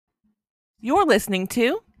You're listening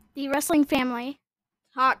to The Wrestling Family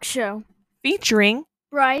Talk Show. featuring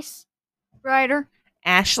Bryce, Ryder,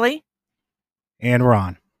 Ashley. And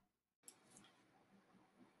Ron.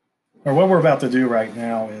 Or what we're about to do right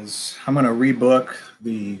now is I'm going to rebook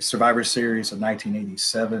the Survivor Series of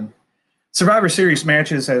 1987. Survivor Series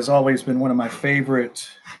matches has always been one of my favorite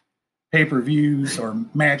pay-per-views or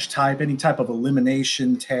match type, any type of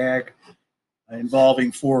elimination tag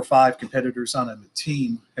involving 4 or 5 competitors on a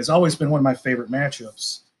team has always been one of my favorite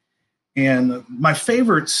matchups. And my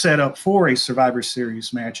favorite setup for a Survivor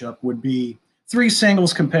Series matchup would be 3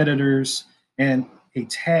 singles competitors and a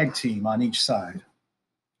tag team on each side.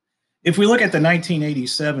 If we look at the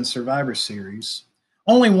 1987 Survivor Series,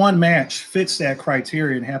 only one match fits that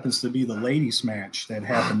criteria and happens to be the ladies' match that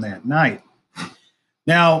happened that night.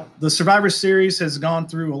 Now, the Survivor Series has gone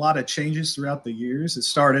through a lot of changes throughout the years. It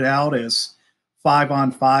started out as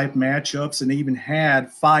 5-on-5 matchups and even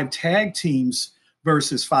had 5 tag teams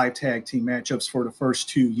versus 5 tag team matchups for the first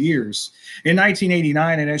 2 years. In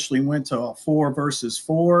 1989, it actually went to 4 versus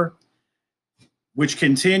 4, which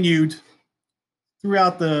continued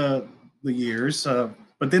throughout the years.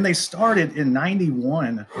 But then they started in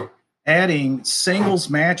 91 adding singles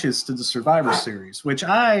matches to the Survivor Series, which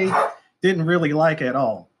I didn't really like at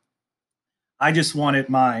all. I just wanted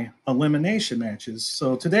my elimination matches.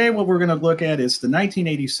 So today what we're going to look at is the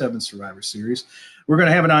 1987 Survivor Series. We're going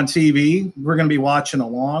to have it on TV. We're going to be watching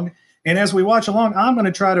along. And as we watch along, I'm going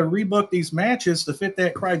to try to rebook these matches to fit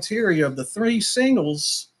that criteria of the 3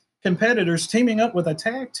 singles competitors teaming up with a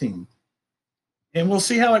tag team. And we'll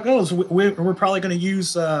see how it goes. We're probably going to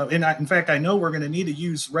use, in fact, I know we're going to need to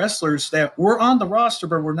use wrestlers that were on the roster,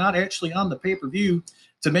 but we're not actually on the pay-per-view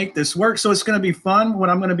to make this work. So it's going to be fun. What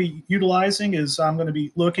I'm going to be utilizing is I'm going to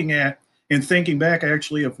be looking at and thinking back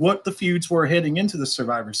actually of what the feuds were heading into the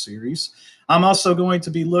Survivor Series. I'm also going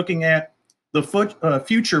to be looking at the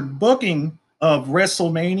future booking of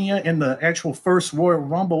WrestleMania and the actual first Royal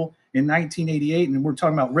Rumble in 1988. And we're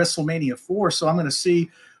talking about WrestleMania 4. So I'm going to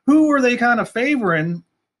see who were they kind of favoring,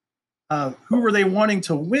 who were they wanting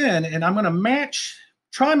to win. And I'm going to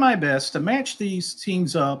try my best to match these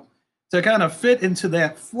teams up to kind of fit into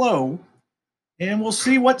that flow, and we'll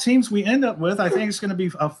see what teams we end up with. I think it's going to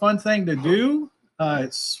be a fun thing to do.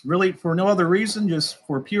 It's really for no other reason, just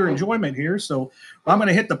for pure enjoyment here. So I'm going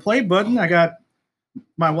to hit the play button. I got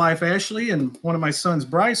my wife, Ashley, and one of my sons,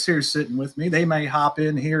 Bryce, here sitting with me. They may hop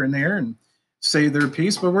in here and there and say their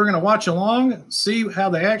piece, but we're going to watch along, see how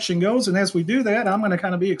the action goes. And as we do that, I'm going to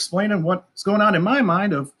kind of be explaining what's going on in my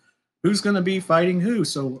mind of who's going to be fighting who.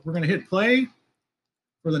 So we're going to hit play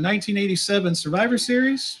for the 1987 Survivor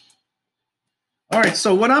Series. All right,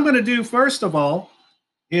 so what I'm going to do first of all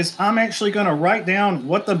is I'm actually going to write down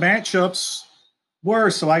what the matchups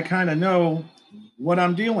were so I kind of know what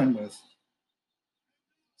I'm dealing with.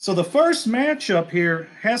 So the first matchup here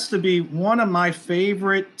has to be one of my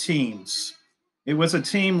favorite teams. It was a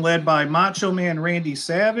team led by Macho Man Randy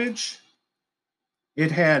Savage.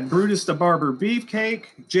 It had Brutus the Barber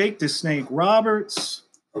Beefcake, Jake the Snake Roberts,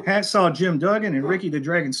 Hacksaw Jim Duggan, and Ricky the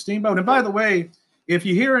Dragon Steamboat. And by the way, if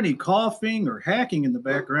you hear any coughing or hacking in the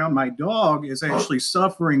background, my dog is actually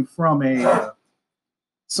suffering from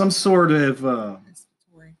some sort of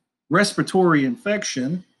respiratory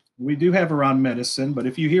infection. We do have her on medicine, but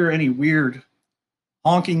if you hear any weird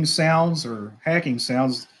honking sounds or hacking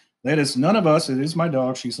sounds, that is none of us. It is my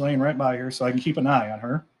dog. She's laying right by here, so I can keep an eye on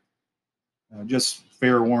her. Just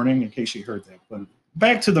fair warning in case you heard that. But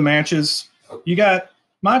back to the matches. You got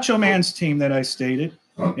Macho Man's team that I stated,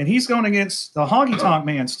 and he's going against the Honky Tonk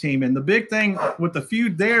Man's team. And the big thing with the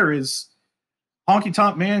feud there is Honky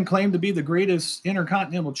Tonk Man claimed to be the greatest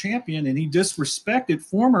Intercontinental Champion, and he disrespected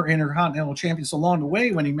former Intercontinental Champions along the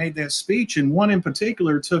way when he made that speech. And one in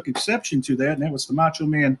particular took exception to that, and that was the Macho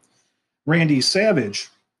Man Randy Savage.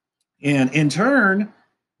 And in turn,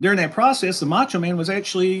 during that process, the Macho Man was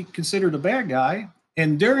actually considered a bad guy.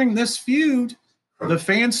 And during this feud, the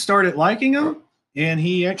fans started liking him, and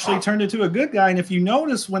he actually turned into a good guy. And if you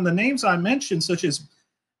notice, when the names I mentioned, such as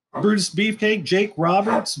Brutus Beefcake, Jake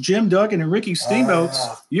Roberts, Jim Duggan, and Ricky Steamboat,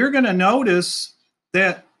 you're going to notice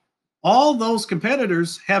that all those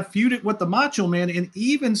competitors have feuded with the Macho Man, and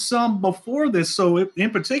even some before this. So in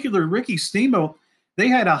particular, Ricky Steamboat, they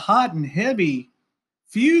had a hot and heavy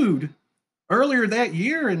feud earlier that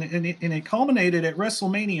year, and it culminated at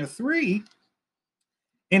WrestleMania 3.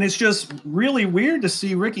 And it's just really weird to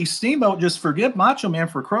see Ricky Steamboat just forgive Macho Man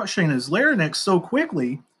for crushing his larynx so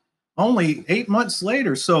quickly, only 8 months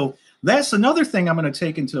later. So that's another thing I'm going to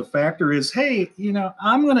take into a factor is, hey,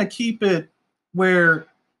 I'm going to keep it where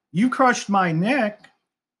you crushed my neck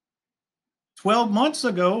 12 months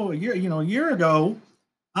ago, a year ago,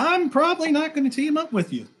 I'm probably not going to team up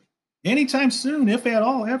with you anytime soon, if at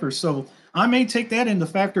all, ever. So I may take that into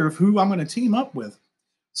factor of who I'm going to team up with.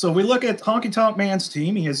 So we look at Honky Tonk Man's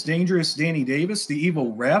team. He has Dangerous Danny Davis, the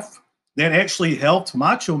evil ref that actually helped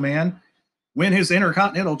Macho Man win his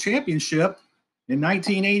Intercontinental Championship in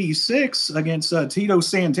 1986 against Tito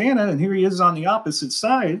Santana. And here he is on the opposite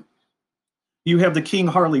side. You have the King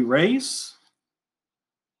Harley Race,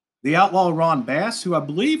 the Outlaw Ron Bass, who I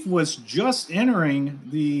believe was just entering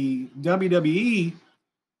the WWE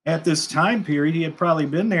at this time period. He had probably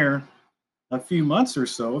been there a few months or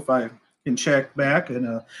so, if I can check back.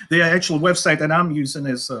 And the actual website that I'm using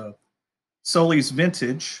is Soli's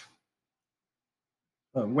Vintage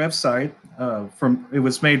website. It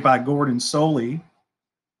was made by Gordon Soli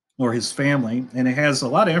or his family, and it has a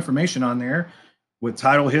lot of information on there with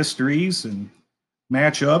title histories and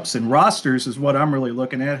matchups and rosters is what I'm really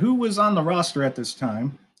looking at. Who was on the roster at this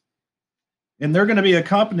time? And they're going to be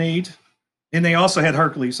accompanied, and they also had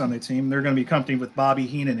Hercules on the team. They're going to be accompanied with Bobby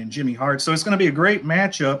Heenan and Jimmy Hart. So it's going to be a great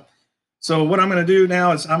matchup. So what I'm going to do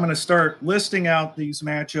now is I'm going to start listing out these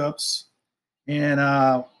matchups. And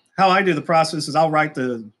how I do the process is I'll write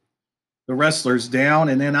the wrestlers down,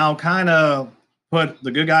 and then I'll kind of put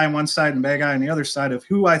the good guy on one side and bad guy on the other side of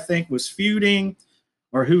who I think was feuding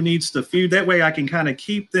or who needs to feud. That way I can kind of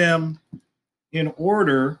keep them in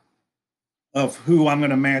order of who I'm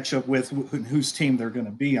going to match up with, whose team they're going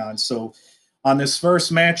to be on. So on this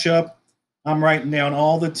first matchup, I'm writing down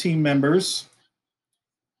all the team members.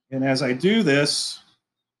 And as I do this,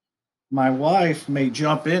 my wife may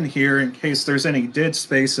jump in here in case there's any dead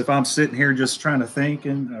space. If I'm sitting here just trying to think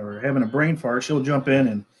or having a brain fart, she'll jump in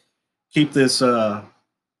and keep this going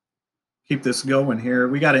here.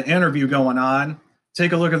 We got an interview going on.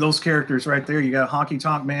 Take a look at those characters right there. You got Honky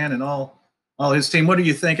Tonk Man and all his team. What are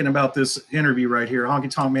you thinking about this interview right here? Honky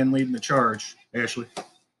Tonk Man leading the charge. Ashley?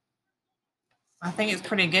 I think it's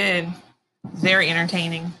pretty good. Very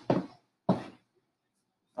entertaining. I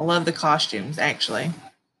love the costumes, actually.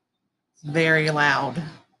 It's very loud.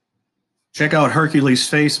 Check out Hercules'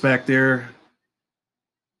 face back there.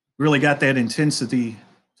 Really got that intensity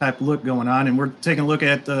type look going on. And we're taking a look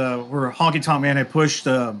at where Honky Tonk Man had pushed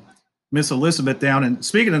Miss Elizabeth down. And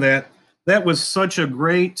speaking of that, that was such a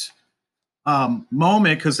great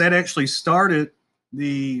moment because that actually started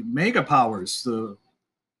the Mega Powers,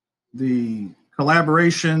 the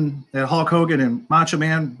collaboration that Hulk Hogan and Macho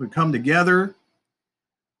Man would come together.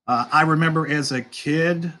 I remember as a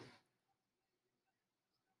kid,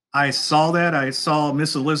 I saw that. I saw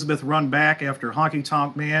Miss Elizabeth run back after Honky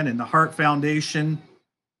Tonk Man, and the Hart Foundation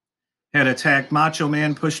had attacked Macho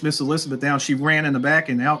Man, pushed Miss Elizabeth down. She ran in the back,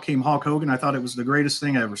 and out came Hulk Hogan. I thought it was the greatest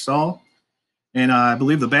thing I ever saw. And I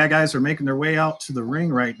believe the bad guys are making their way out to the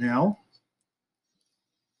ring right now.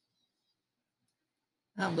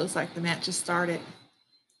 That looks like the match just started.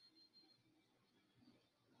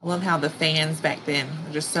 I love how the fans back then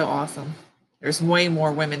were just so awesome. There's way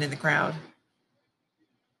more women in the crowd.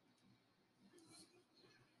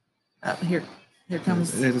 Here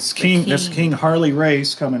comes it's King. That's King Harley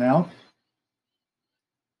Race coming out.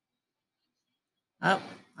 Oh,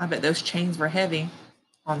 I bet those chains were heavy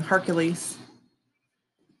on Hercules.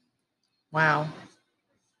 Wow.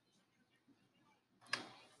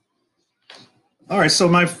 All right, so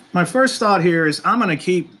my first thought here is I'm going to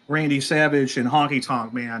keep Randy Savage and Honky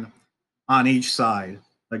Tonk Man on each side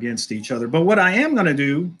against each other. But what I am going to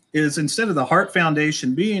do is instead of the Hart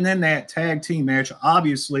Foundation being in that tag team match,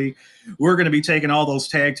 obviously we're going to be taking all those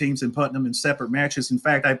tag teams and putting them in separate matches. In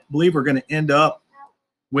fact, I believe we're going to end up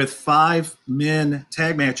with 5 men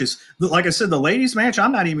tag matches. Like I said, the ladies match,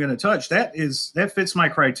 I'm not even going to touch. That fits my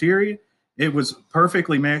criteria. It was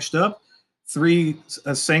perfectly matched up. 3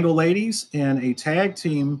 single ladies and a tag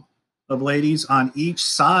team of ladies on each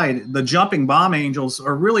side. The Jumping Bomb Angels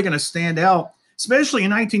are really going to stand out, especially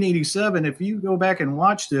in 1987. If you go back and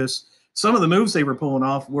watch this, some of the moves they were pulling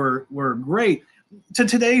off were great. To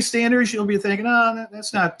today's standards, you'll be thinking, oh,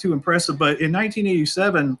 that's not too impressive. But in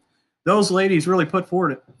 1987, those ladies really put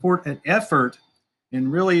forward an effort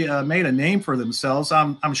and really made a name for themselves.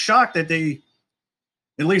 I'm shocked that they,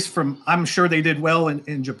 at least I'm sure they did well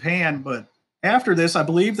in Japan, but after this, I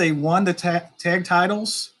believe they won the tag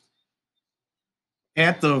titles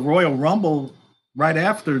at the Royal Rumble right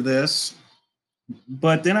after this.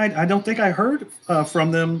 But then I don't think I heard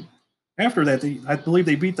from them after that. I believe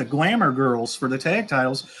they beat the Glamour Girls for the tag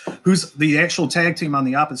titles, who's the actual tag team on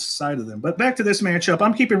the opposite side of them. But back to this matchup,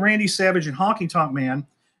 I'm keeping Randy Savage and Honky Tonk Man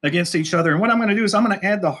against each other. And what I'm going to do is I'm going to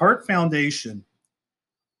add the Hart Foundation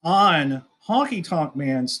on Honky Tonk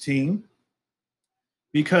Man's team.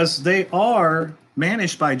 because they are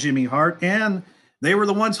managed by Jimmy Hart, and they were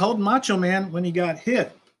the ones holding Macho Man when he got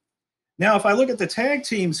hit. Now, if I look at the tag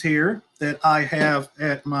teams here that I have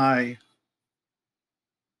at my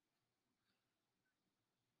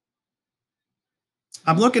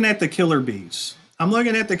I'm looking at the Killer Bees. I'm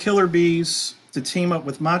looking at the Killer Bees to team up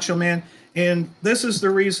with Macho Man, and this is the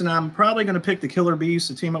reason I'm probably going to pick the Killer Bees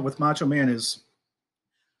to team up with Macho Man is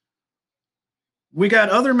we got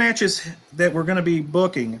other matches that we're going to be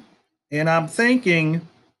booking, and I'm thinking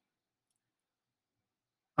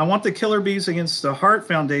I want the Killer Bees against the Hart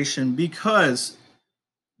Foundation because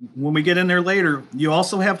when we get in there later, you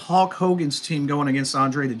also have Hulk Hogan's team going against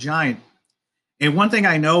Andre the Giant. And one thing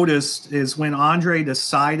I noticed is when Andre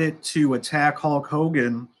decided to attack Hulk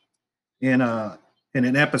Hogan in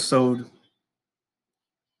an episode,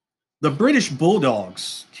 the British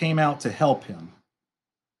Bulldogs came out to help him.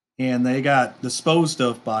 And they got disposed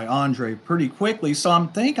of by Andre pretty quickly. So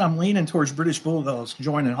I'm leaning towards British Bulldogs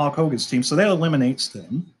joining Hulk Hogan's team. So that eliminates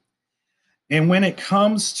them. And when it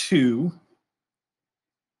comes to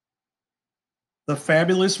the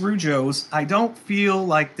Fabulous Rougeaus, I don't feel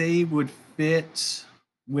like they would fit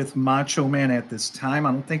with Macho Man at this time.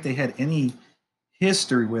 I don't think they had any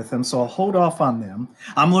history with him, so I'll hold off on them.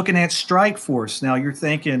 I'm looking at Strike Force. Now you're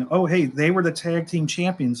thinking, oh, hey, they were the tag team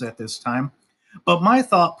champions at this time. But my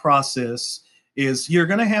thought process is you're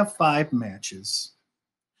going to have 5 matches.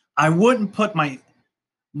 I wouldn't put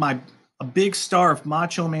a big star of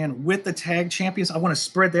Macho Man with the tag champions. I want to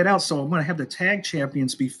spread that out, so I'm going to have the tag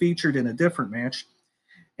champions be featured in a different match.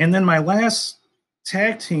 And then my last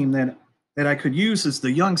tag team that I could use is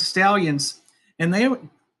the Young Stallions. And they,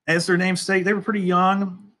 as their name states, they were pretty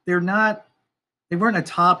young. They weren't a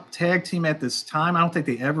top tag team at this time. I don't think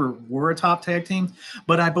they ever were a top tag team,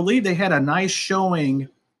 but I believe they had a nice showing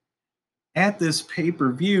at this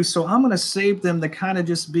pay-per-view. So I'm going to save them to kind of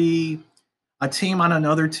just be a team on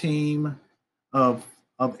another team of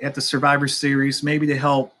at the Survivor Series, maybe to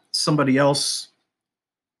help somebody else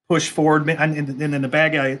push forward. And in the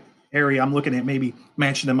bad guy area, I'm looking at maybe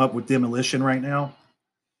matching them up with Demolition right now.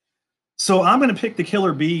 So I'm going to pick the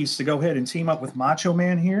Killer Bees to go ahead and team up with Macho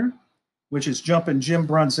Man here, which is jumping Jim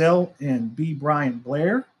Brunzell and B. Brian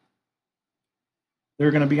Blair.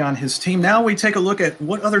 They're going to be on his team. Now we take a look at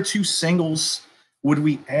what other 2 singles would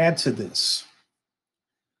we add to this.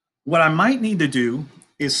 What I might need to do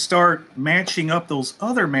is start matching up those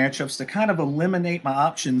other matchups to kind of eliminate my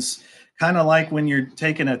options, kind of like when you're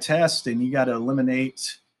taking a test and you got to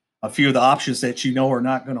eliminate a few of the options that you know are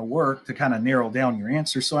not going to work to kind of narrow down your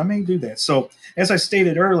answer. So I may do that. So as I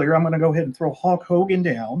stated earlier, I'm going to go ahead and throw Hulk Hogan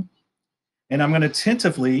down. And I'm going to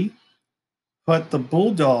tentatively put the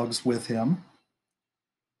Bulldogs with him.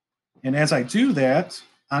 And as I do that,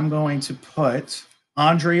 I'm going to put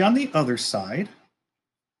Andre on the other side.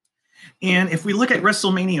 And if we look at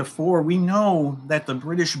WrestleMania 4, we know that the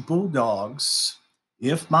British Bulldogs,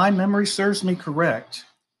 if my memory serves me correct,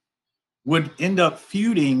 would end up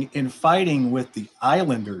feuding and fighting with the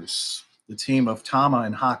Islanders, the team of Tama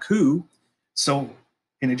and Haku. So,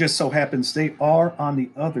 and it just so happens they are on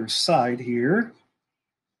the other side here.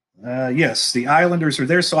 Yes, the Islanders are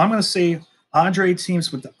there. So I'm going to say Andre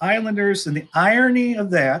teams with the Islanders. And the irony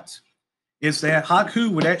of that is that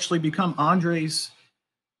Haku would actually become Andre's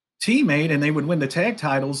teammate and they would win the tag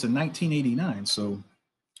titles in 1989. So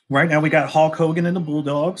right now we got Hulk Hogan and the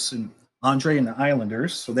Bulldogs and Andre and the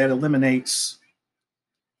Islanders. So that eliminates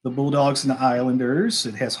the Bulldogs and the Islanders.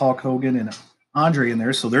 It has Hulk Hogan and Andre in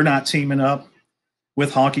there. So they're not teaming up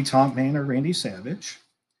with Honky Tonk Man or Randy Savage.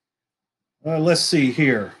 Let's see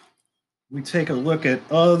here. We take a look at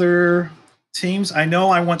other teams. I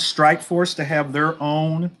know I want Strike Force to have their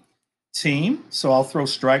own team. So I'll throw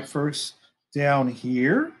Strike Force down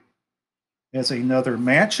here as another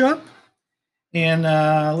matchup. And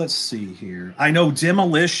let's see here. I know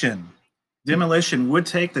Demolition would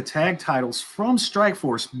take the tag titles from Strike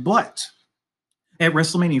Force, but at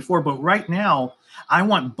WrestleMania 4. But right now, I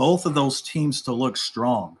want both of those teams to look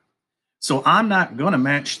strong. So I'm not going to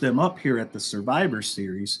match them up here at the Survivor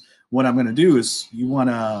Series. What I'm going to do is you want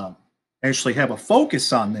to actually have a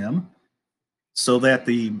focus on them so that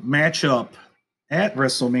the matchup at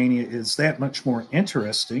WrestleMania is that much more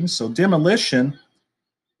interesting. So Demolition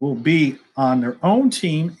will be on their own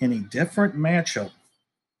team in a different matchup.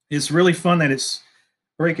 It's really fun that it's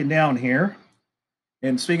breaking down here.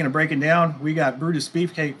 And speaking of breaking down, we got Brutus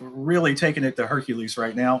Beefcake really taking it to Hercules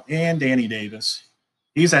right now, and Danny Davis.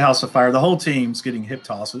 He's a house of fire. The whole team's getting hip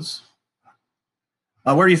tosses.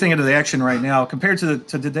 What are you thinking of the action right now compared to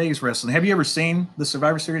today's wrestling? Have you ever seen the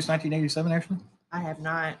Survivor Series 1987 actually? I have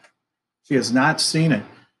not. She has not seen it.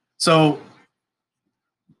 So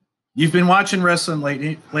You've been watching wrestling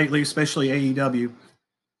lately, especially AEW.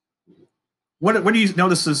 What do you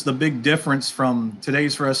notice is the big difference from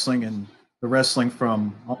today's wrestling and the wrestling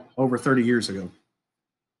from over 30 years ago?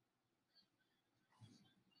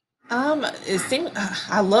 It seems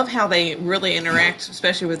I love how they really interact,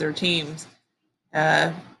 especially with their teams.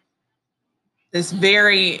 Uh, it's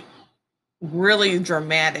very, really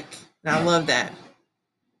dramatic, and I love that.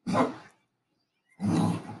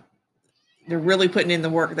 They're really putting in the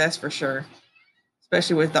work, that's for sure.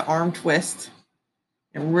 Especially with the arm twist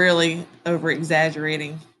and really over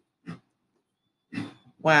exaggerating.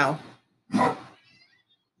 Wow.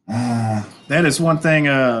 That is one thing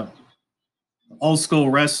old school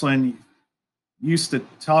wrestling used to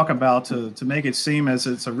talk about to make it seem as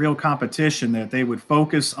it's a real competition, that they would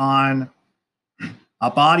focus on a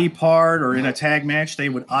body part, or in a tag match, they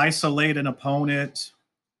would isolate an opponent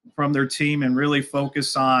from their team and really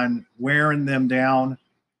focus on wearing them down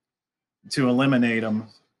to eliminate them.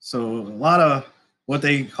 So a lot of what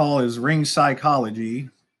they call is ring psychology,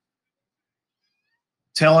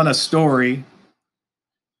 telling a story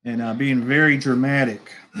and being very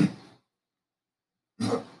dramatic.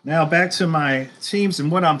 Now back to my teams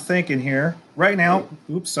and what I'm thinking here. Right now,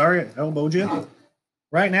 oops, sorry, I elbowed you.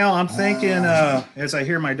 Right now, I'm thinking, as I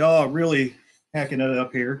hear my dog really hacking it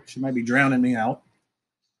up here, she might be drowning me out.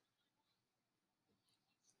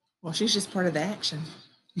 Well, she's just part of the action.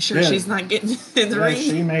 You sure she's not getting in the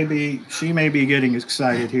ring? She may be getting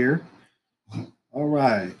excited here. All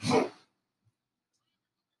right.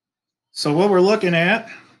 So what we're looking at,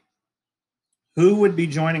 who would be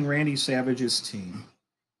joining Randy Savage's team?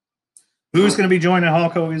 Who's going to be joining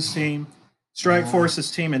Hulk Hogan's team, Strike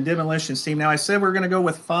Force's team, and Demolition's team? Now, I said we're going to go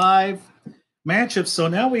with 5 matchups, so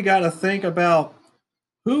now we got to think about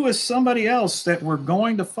who is somebody else that we're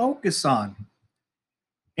going to focus on.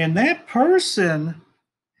 And that person,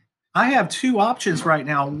 I have 2 options right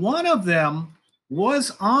now. One of them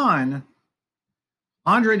was on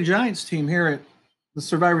Andre the Giant's team here at the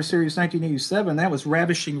Survivor Series 1987. That was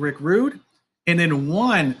Ravishing Rick Rude. And then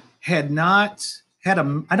one had not had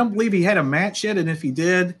I don't believe he had a match yet. And if he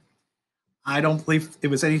did, I don't believe it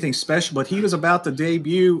was anything special, but he was about to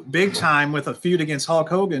debut big time with a feud against Hulk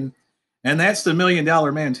Hogan. And that's the $1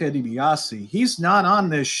 Million Man, Ted DiBiase. He's not on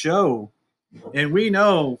this show. And we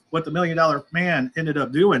know what the $1 Million Man ended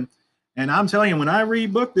up doing. And I'm telling you, when I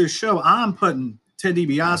rebook this show, I'm putting Ted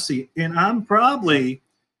DiBiase, and I'm probably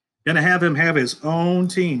going to have him have his own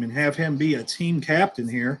team and have him be a team captain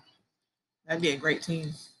here. That'd be a great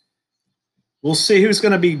team. We'll see who's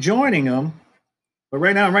going to be joining him. But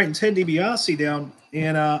right now I'm writing Ted DiBiase down.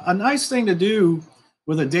 And a nice thing to do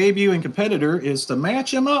with a debuting competitor is to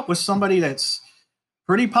match him up with somebody that's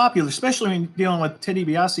pretty popular, especially when dealing with Ted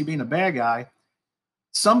DiBiase being a bad guy.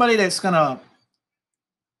 Somebody that's going to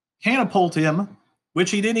catapult him,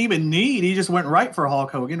 which he didn't even need. He just went right for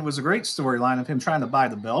Hulk Hogan. It was a great storyline of him trying to buy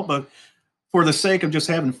the belt. But for the sake of just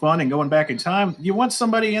having fun and going back in time, you want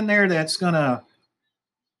somebody in there that's going to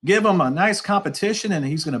give him a nice competition and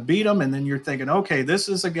he's going to beat him. And then you're thinking, okay, this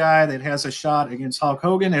is a guy that has a shot against Hulk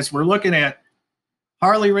Hogan. As we're looking at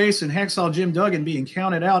Harley Race and Hacksaw Jim Duggan being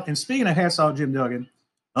counted out. And speaking of Hacksaw Jim Duggan,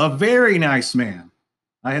 a very nice man.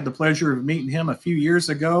 I had the pleasure of meeting him a few years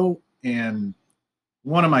ago, and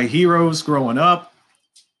one of my heroes growing up,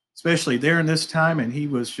 especially during this time. And he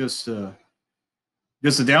was just a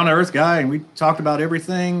down-to-earth guy. And we talked about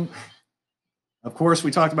everything. Of course, we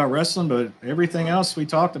talked about wrestling, but everything else we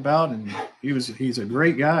talked about, and he's a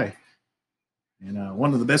great guy. And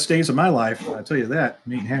one of the best days of my life, I tell you that,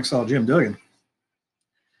 meeting Hacksaw Jim Duggan.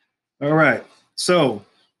 All right, so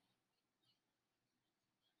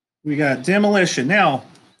we got Demolition. Now,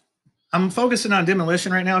 I'm focusing on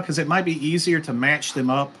Demolition right now because it might be easier to match them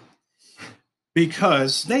up,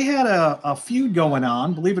 because they had a feud going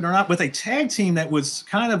on, believe it or not, with a tag team that was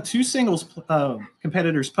kind of 2 singles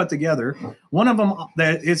competitors put together. One of them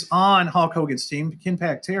that is on Hulk Hogan's team, Ken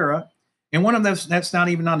Pactera, and one of them that's not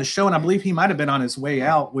even on the show, and I believe he might have been on his way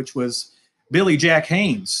out, which was Billy Jack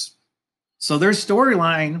Haynes. So their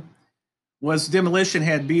storyline was Demolition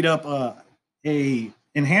had beat up a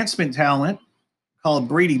enhancement talent called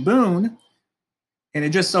Brady Boone. And it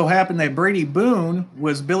just so happened that Brady Boone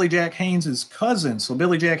was Billy Jack Haynes' cousin. So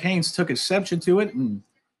Billy Jack Haynes took exception to it and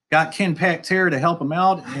got Ken Pactera to help him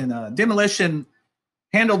out. And Demolition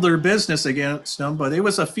handled their business against them. But it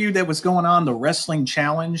was a feud that was going on, the Wrestling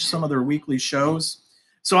Challenge, some of their weekly shows.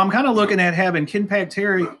 So I'm kind of looking at having Ken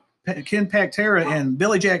Pactera and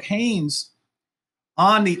Billy Jack Haynes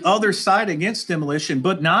on the other side against Demolition,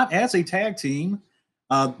 but not as a tag team.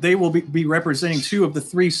 They will be representing 2 of the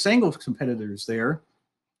 3 singles competitors there.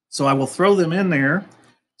 So I will throw them in there.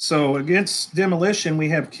 So against Demolition, we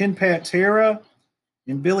have Ken Patera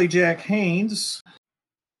and Billy Jack Haynes.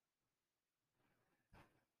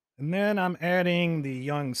 And then I'm adding the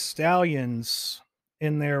Young Stallions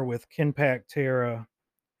in there with Ken Patera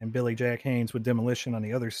and Billy Jack Haynes with Demolition on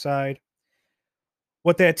the other side.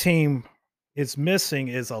 What that team is missing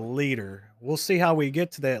is a leader. We'll see how we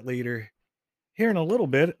get to that leader here in a little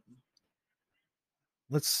bit.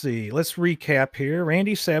 Let's see. Let's recap here.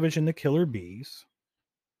 Randy Savage and the Killer Bees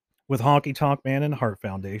with Honky Tonk Man and the Heart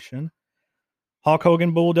Foundation. Hulk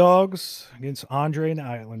Hogan Bulldogs against Andre and the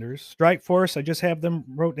Islanders. Strike Force, I just have them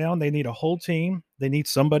wrote down. They need a whole team. They need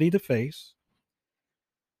somebody to face.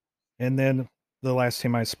 And then the last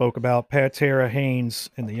team I spoke about, Patera, Haynes,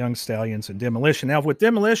 and the Young Stallions and Demolition. Now, with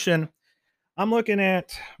Demolition, I'm looking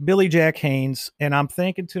at Billy Jack Haynes, and I'm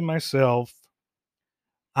thinking to myself,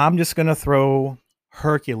 I'm just going to throw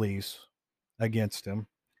Hercules against him.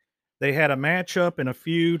 They had a matchup and a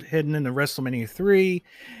feud heading into WrestleMania 3.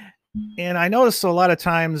 And I noticed a lot of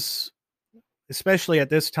times, especially at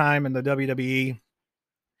this time in the WWE,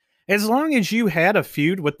 as long as you had a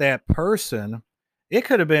feud with that person, it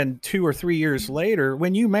could have been 2 or 3 years later.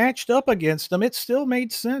 When you matched up against them, it still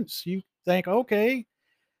made sense. You think, okay,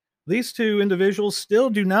 these two individuals still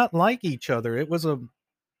do not like each other. It was a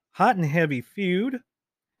hot and heavy feud.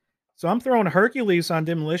 So I'm throwing Hercules on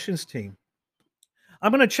Demolition's team.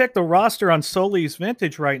 I'm going to check the roster on Soli's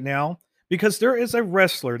Vintage right now because there is a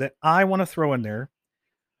wrestler that I want to throw in there.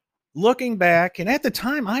 Looking back, and at the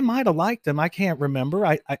time, I might have liked him. I can't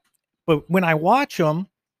remember. But when I watch him,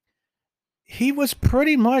 he was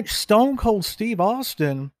pretty much Stone Cold Steve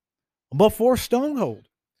Austin before Stone Cold.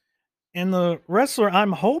 And the wrestler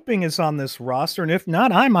I'm hoping is on this roster, and if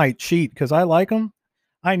not, I might cheat because I like him.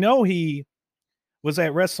 I know he was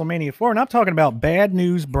at WrestleMania 4, and I'm talking about Bad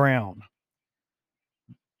News Brown.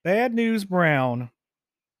 Bad News Brown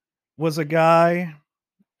was a guy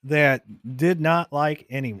that did not like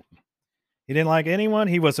anyone. He didn't like anyone.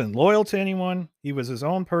 He wasn't loyal to anyone. He was his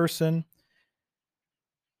own person.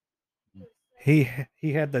 He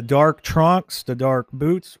had the dark trunks, the dark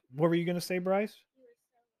boots. What were you going to say, Bryce?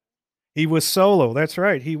 He was solo. That's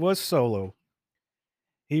right. He was solo.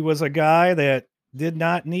 He was a guy that did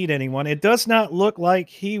not need anyone. It does not look like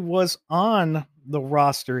he was on the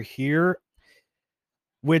roster here,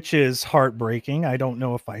 which is heartbreaking. I don't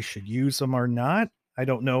know if I should use him or not. I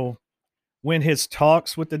don't know when his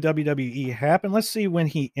talks with the WWE happened. Let's see when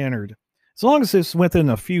he entered. As long as it's within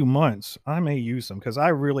a few months, I may use him because I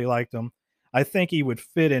really liked him. I think he would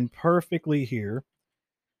fit in perfectly here.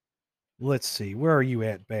 Let's see. Where are you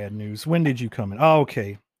at, Bad News? When did you come in? Oh,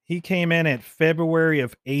 okay. He came in at February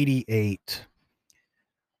of 88.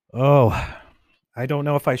 Oh, I don't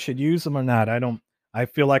know if I should use him or not. I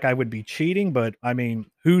feel like I would be cheating, but I mean,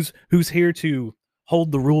 who's here to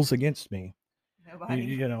hold the rules against me? Nobody.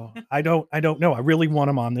 You know, I don't know. I really want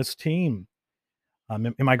him on this team.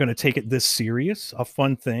 Am I going to take it this serious? A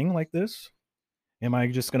fun thing like this? Am I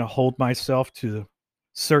just going to hold myself to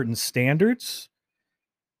certain standards?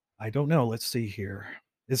 I don't know. Let's see here.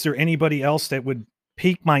 Is there anybody else that would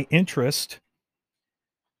pique my interest?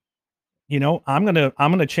 You know, I'm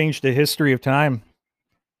gonna change the history of time,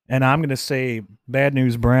 and I'm gonna say Bad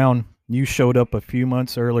News Brown. You showed up a few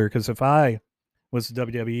months earlier because if I was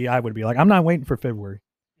WWE, I would be like, I'm not waiting for February.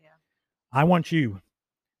 Yeah. I want you,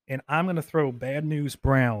 and I'm gonna throw Bad News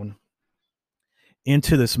Brown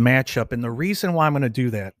into this matchup. And the reason why I'm going to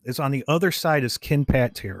do that is on the other side is Ken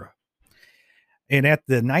Patera. And at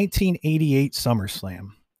the 1988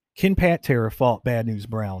 SummerSlam, Ken Patera fought Bad News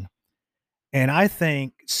Brown. And I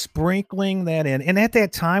think sprinkling that in, and at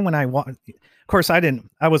that time when of course I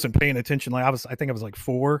wasn't paying attention. I think I was like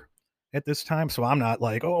 4 at this time. So I'm not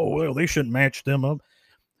like, oh, well, they shouldn't match them up.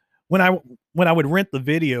 When I would rent the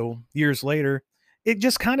video years later, it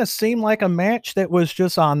just kind of seemed like a match that was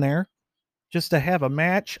just on there. Just to have a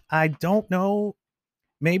match. I don't know.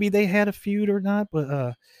 Maybe they had a feud or not, but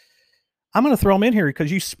I'm going to throw them in here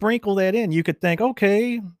because you sprinkle that in. You could think,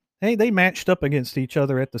 okay, hey, they matched up against each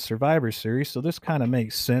other at the Survivor Series, so this kind of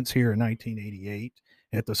makes sense here in 1988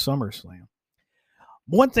 at the SummerSlam.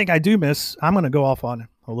 One thing I do miss, I'm going to go off on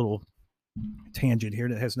a little tangent here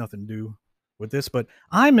that has nothing to do with this, but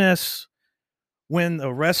I miss when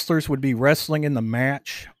the wrestlers would be wrestling in the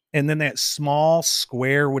match and then that small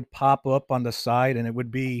square would pop up on the side and it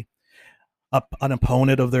would be an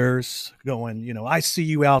opponent of theirs going, you know, I see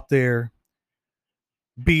you out there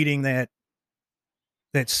beating that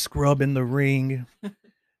scrub in the ring.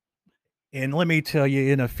 And let me tell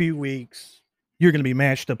you, in a few weeks, you're going to be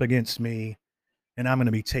matched up against me and I'm going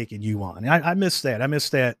to be taking you on. I miss that. I miss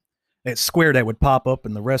that that square that would pop up,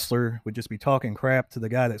 and the wrestler would just be talking crap to the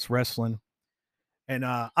guy that's wrestling. And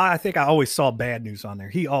I think I always saw Bad News on there.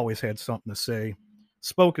 He always had something to say,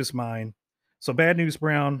 spoke his mind. So, Bad News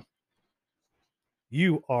Brown,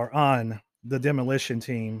 you are on the demolition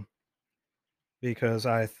team because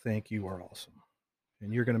I think you are awesome.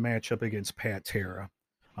 And you're going to match up against Pat Terra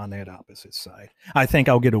on that opposite side. I think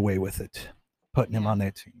I'll get away with it, putting him on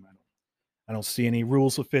that team. I don't see any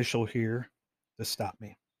rules official here to stop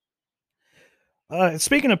me.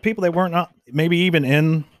 Speaking of people that weren't maybe even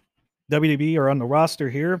in WWE or on the roster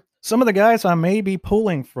here, some of the guys I may be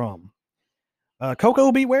pulling from.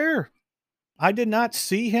 Coco Beware. I did not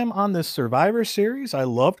see him on the Survivor Series. I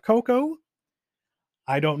loved Coco.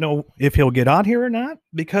 I don't know if he'll get on here or not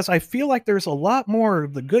because I feel like there's a lot more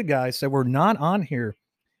of the good guys that were not on here,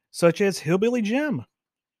 such as Hillbilly Jim.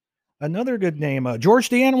 Another good name, George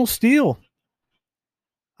the Animal Steel.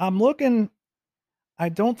 I'm looking. I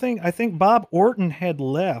think Bob Orton had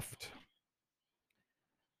left.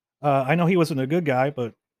 I know he wasn't a good guy,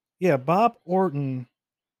 but yeah, Bob Orton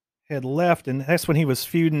had left, and that's when he was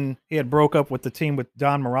feuding. He had broke up with the team with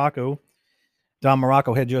Don Morocco. Don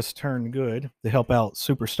Morocco had just turned good to help out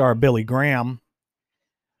superstar Billy Graham.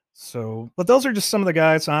 So, but those are just some of the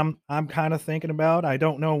guys I'm kind of thinking about. I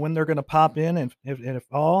don't know when they're going to pop in, and if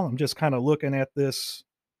all. I'm just kind of looking at this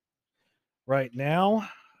right now.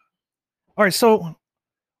 All right, so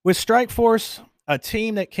with Strike Force, a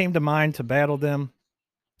team that came to mind to battle them,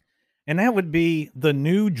 and that would be the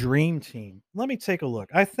New Dream Team. Let me take a look.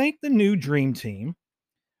 I think the New Dream Team,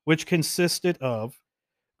 which consisted of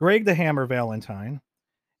Greg the Hammer Valentine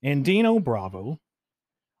and Dino Bravo,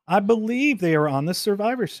 I believe they are on the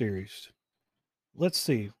Survivor Series. Let's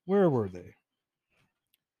see. Where were they?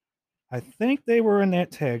 I think they were in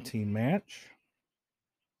that tag team match.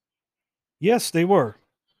 Yes, they were.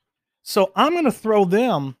 So I'm going to throw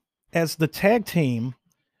them as the tag team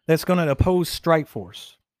that's going to oppose Strike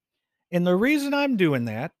Force. And the reason I'm doing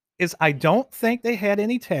that is I don't think they had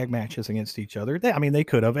any tag matches against each other. They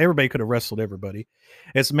could have. Everybody could have wrestled everybody.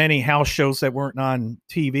 As many house shows that weren't on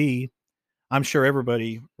TV, I'm sure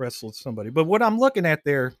everybody wrestled somebody. But what I'm looking at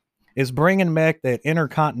there is bringing back that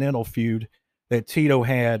intercontinental feud that Tito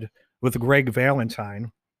had with Greg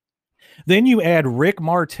Valentine. Then you add Rick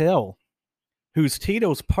Martel, who's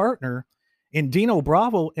Tito's partner, and Dino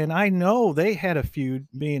Bravo. And I know they had a feud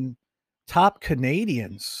being top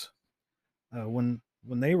Canadians when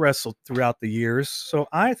they wrestled throughout the years. So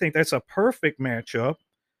I think that's a perfect matchup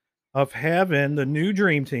of having the New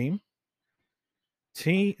Dream Team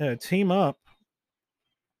team up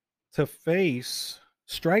to face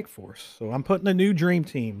Strike Force. So I'm putting the New Dream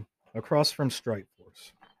Team across from Strike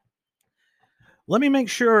Force. Let me make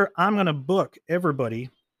sure I'm going to book everybody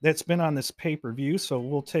that's been on this pay-per-view. So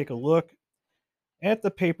we'll take a look at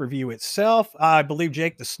the pay-per-view itself. I believe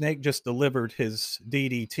Jake the Snake just delivered his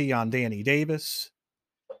DDT on Danny Davis,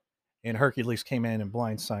 and Hercules came in and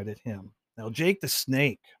blindsided him. Now, Jake the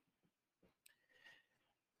Snake,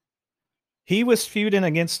 he was feuding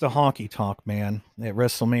against the Honky Tonk Man at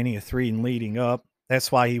WrestleMania 3 and leading up.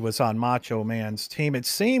 That's why he was on Macho Man's team. It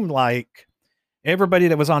seemed like everybody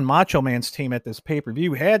that was on Macho Man's team at this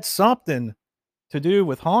pay-per-view had something to do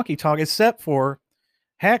with Honky Tonk, except for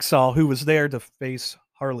Hacksaw, who was there to face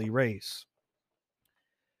Harley Race.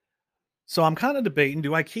 So I'm kind of debating,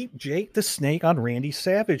 do I keep Jake the Snake on Randy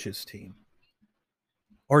Savage's team?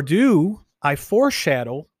 Or do I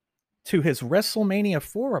foreshadow to his WrestleMania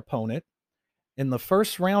 4 opponent in the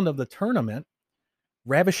first round of the tournament,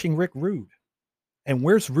 Ravishing Rick Rude? And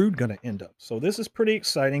where's Rude going to end up? So this is pretty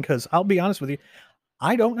exciting because I'll be honest with you,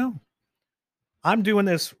 I don't know. I'm doing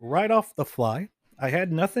this right off the fly. I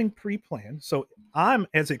had nothing pre-planned. So I'm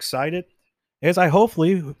as excited as I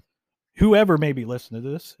hopefully whoever may be listening to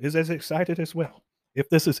this is as excited as well. If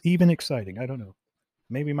this is even exciting, I don't know.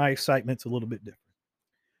 Maybe my excitement's a little bit different.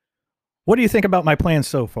 What do you think about my plans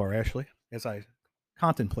so far, Ashley, as I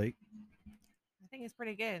contemplate? I think it's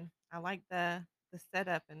pretty good. I like the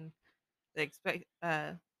setup and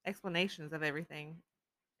the explanations of everything.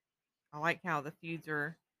 I like how the feuds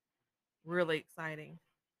are really exciting.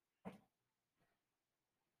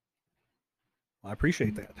 I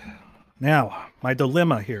appreciate that. Now, my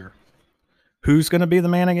dilemma here. Who's going to be the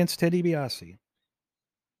man against Teddy DiBiase?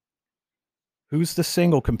 Who's the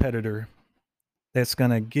single competitor that's going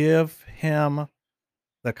to give him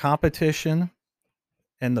the competition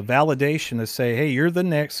and the validation to say, hey, you're the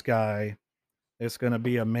next guy that's going to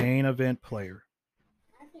be a main event player?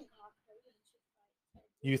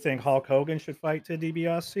 You think Hulk Hogan should fight Ted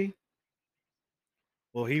DiBiase?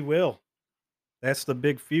 Well, he will. That's the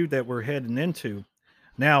big feud that we're heading into.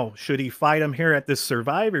 Now, should he fight him here at this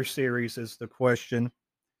Survivor Series is the question.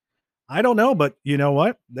 I don't know, but you know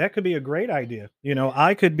what? That could be a great idea.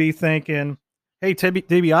 I could be thinking, hey,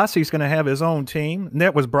 DiBiase's going to have his own team. And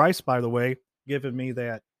that was Bryce, by the way, giving me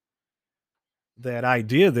that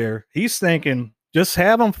idea there. He's thinking, just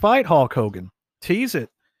have him fight Hulk Hogan. Tease it.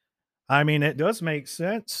 I mean, it does make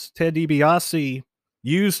sense. Ted DiBiase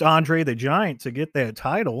used Andre the Giant to get that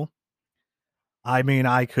title. I mean,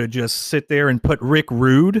 I could just sit there and put Rick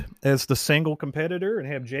Rude as the single competitor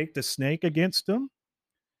and have Jake the Snake against him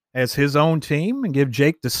as his own team and give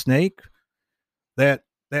Jake the Snake that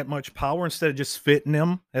much power instead of just fitting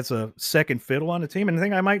him as a second fiddle on the team. And I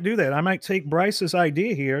think I might do that. I might take Bryce's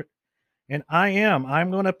idea here, and I'm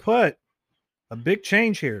going to put a big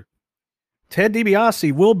change here. Ted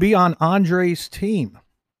DiBiase will be on Andre's team.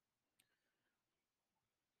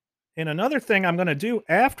 And another thing I'm going to do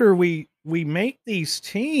after we make these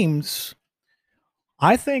teams,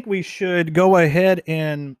 I think we should go ahead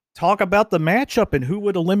and talk about the matchup and who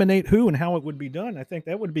would eliminate who and how it would be done. I think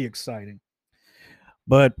that would be exciting.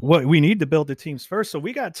 But what we need to build the teams first. So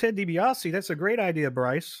we got Ted DiBiase. That's a great idea,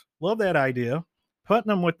 Bryce. Love that idea.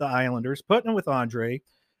 Putting him with the Islanders, putting him with Andre,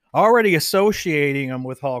 already associating him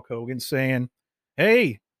with Hulk Hogan, saying,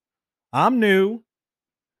 hey, I'm new.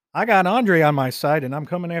 I got Andre on my side, and I'm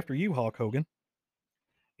coming after you, Hulk Hogan.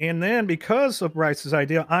 And then because of Bryce's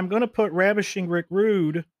idea, I'm going to put Ravishing Rick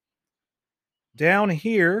Rude down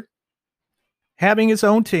here, having his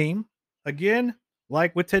own team. Again,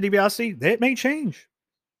 like with Ted DiBiase, that may change.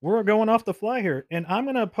 We're going off the fly here. And I'm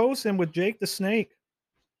going to oppose him with Jake the Snake.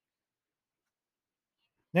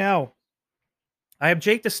 Now, I have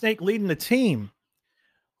Jake the Snake leading the team.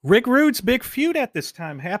 Rick Rude's big feud at this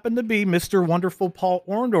time happened to be Mr. Wonderful Paul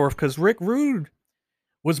Orndorff, because Rick Rude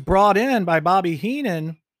was brought in by Bobby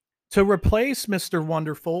Heenan to replace Mr.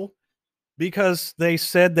 Wonderful because they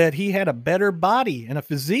said that he had a better body and a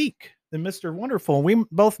physique than Mr. Wonderful. We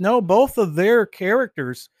both know both of their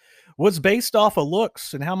characters was based off of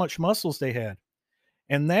looks and how much muscles they had.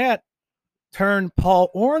 And that turned Paul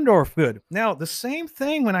Orndorff good. Now, the same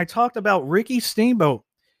thing when I talked about Ricky Steamboat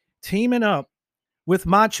teaming up with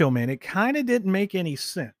Macho Man, it kind of didn't make any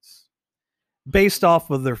sense based off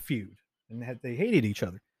of their feud and that they hated each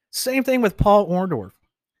other. Same thing with Paul Orndorff.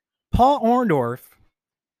 Paul Orndorff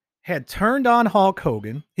had turned on Hulk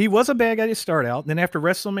Hogan. He was a bad guy to start out. And then after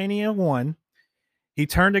WrestleMania 1, he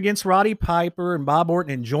turned against Roddy Piper and Bob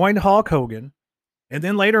Orton and joined Hulk Hogan. And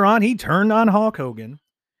then later on, he turned on Hulk Hogan.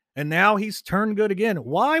 And now he's turned good again.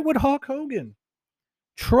 Why would Hulk Hogan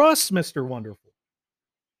trust Mr. Wonderful?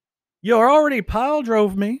 You already pile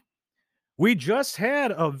drove me. We just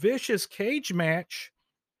had a vicious cage match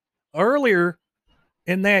earlier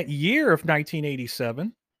in that year of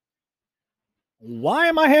 1987. Why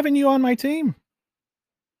am I having you on my team?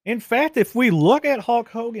 In fact, if we look at Hulk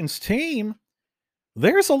Hogan's team,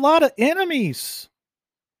 there's a lot of enemies.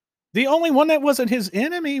 The only one that wasn't his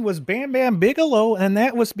enemy was Bam Bam Bigelow, and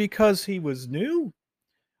that was because he was new.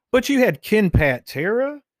 But you had Ken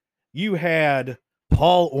Patera, you had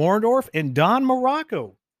Paul Orndorff, and Don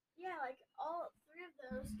Morocco. Yeah, like all three of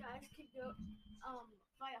those guys could go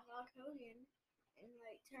fight Hulk Hogan and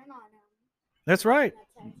like turn on him. That's right.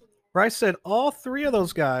 Bryce said all three of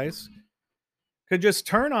those guys could just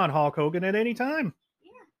turn on Hulk Hogan at any time.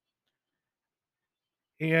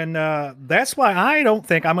 Yeah. And that's why I don't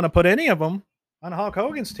think I'm going to put any of them on Hulk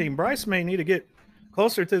Hogan's team. Bryce may need to get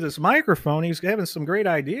closer to this microphone. He's having some great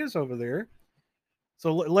ideas over there.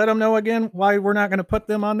 So let him know again why we're not going to put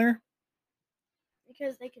them on there.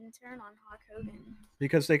 Because they can turn on Hulk Hogan.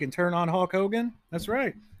 Because they can turn on Hulk Hogan? That's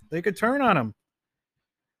right. They could turn on him.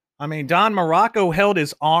 I mean, Don Morocco held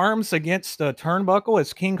his arms against a turnbuckle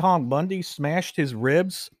as King Kong Bundy smashed his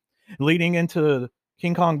ribs, leading into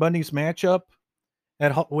King Kong Bundy's matchup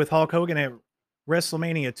with Hulk Hogan at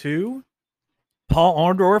WrestleMania 2. Paul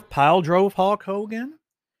Orndorff pile drove Hulk Hogan.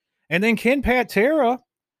 And then Ken Patera,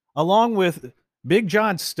 along with Big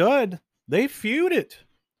John Studd, they feuded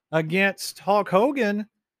against Hulk Hogan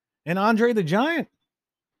and Andre the Giant.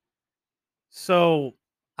 So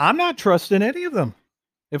I'm not trusting any of them.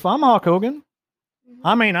 If I'm Hulk Hogan,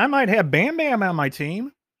 I mean, I might have Bam Bam on my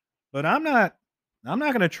team, but I'm not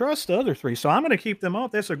going to trust the other three. So I'm going to keep them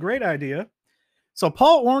off. That's a great idea. So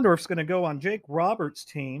Paul Orndorff's going to go on Jake Roberts'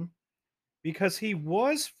 team because he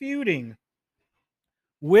was feuding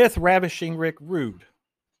with Ravishing Rick Rude.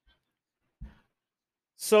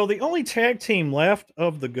 So the only tag team left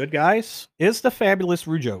of the good guys is the Fabulous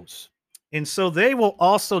Rougeaus. And so they will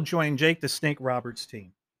also join Jake the Snake Roberts'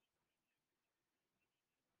 team.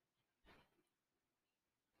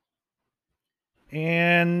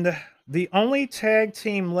 And the only tag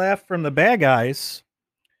team left from the bad guys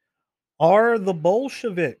are the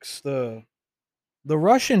Bolsheviks, the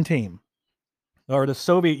Russian team, or the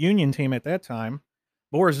Soviet Union team at that time.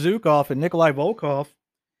 Boris Zukov and Nikolai Volkov.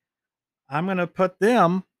 I'm going to put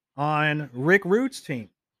them on Rick Rude's team.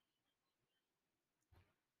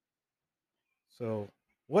 So,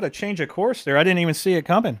 what a change of course there. I didn't even see it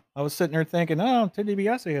coming. I was sitting there thinking, oh, Ted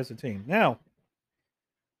DiBiase has a team.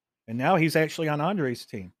 And now he's actually on Andre's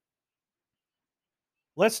team.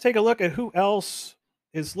 Let's take a look at who else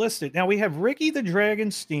is listed. Now we have Ricky the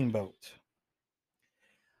Dragon Steamboat.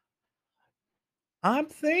 I'm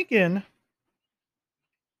thinking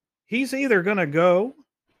he's either going to go.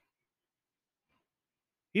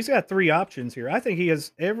 He's got 3 options here. I think he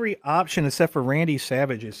has every option except for Randy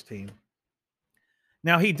Savage's team.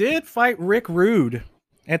 Now, he did fight Rick Rude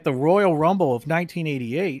at the Royal Rumble of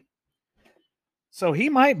 1988. So he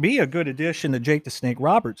might be a good addition to Jake the Snake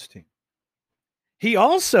Roberts' team. He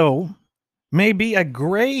also may be a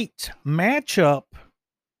great matchup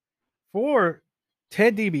for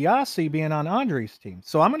Ted DiBiase being on Andre's team.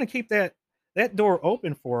 So I'm going to keep that door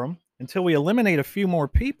open for him until we eliminate a few more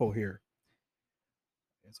people here.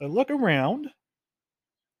 As I look around,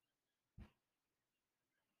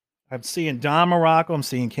 I'm seeing Don Morocco. I'm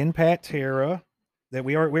seeing Ken Patera. That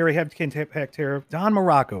we already have Ken Patera. Don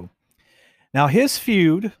Morocco. Now his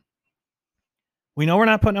feud, we know we're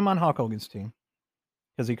not putting him on Hulk Hogan's team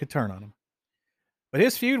because he could turn on him. But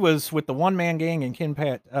his feud was with the One Man Gang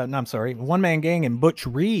and One Man Gang and Butch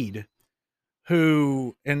Reed,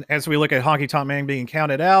 who, and as we look at Honky Tonk Man being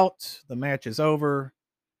counted out, the match is over.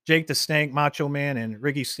 Jake the Snake, Macho Man, and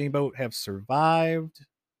Ricky Steamboat have survived.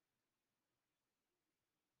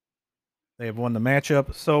 They have won the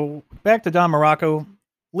matchup. So back to Don Morocco.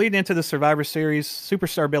 Leading into the Survivor Series,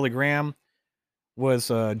 Superstar Billy Graham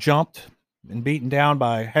was jumped and beaten down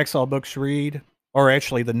by Hacksaw Butch Reed, or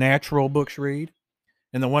actually the natural Butch Reed,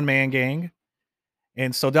 and the One Man Gang.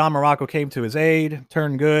 And so Don Morocco came to his aid,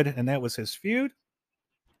 turned good, and that was his feud.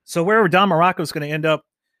 So wherever Don Morocco is going to end up,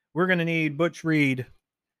 we're going to need Butch Reed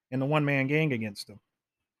and the One Man Gang against him.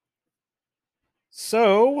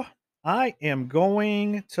 So I am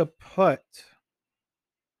going to put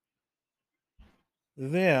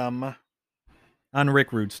them on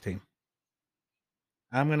Rick Rude's team.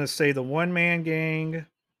 I'm going to say the One Man Gang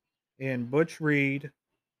and Butch Reed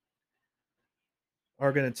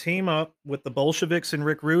are going to team up with the Bolsheviks and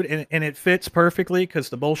Rick Rude. And it fits perfectly because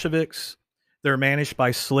the Bolsheviks, they're managed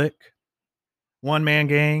by Slick. One Man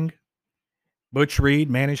Gang, Butch Reed,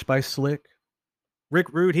 managed by Slick. Rick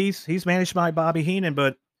Rude, he's managed by Bobby Heenan.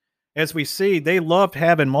 But as we see, they loved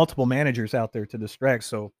having multiple managers out there to distract.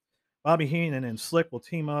 So Bobby Heenan and Slick will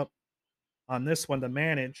team up on this one to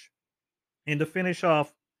manage. And to finish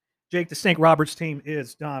off, Jake the Snake Roberts' team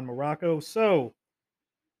is Don Morocco. So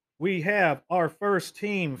we have our first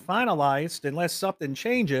team finalized. Unless something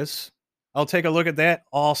changes, I'll take a look at that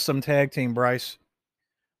awesome tag team, Bryce.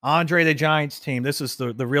 Andre the Giant's team. This is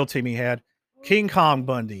the real team he had. King Kong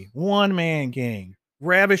Bundy, One Man Gang,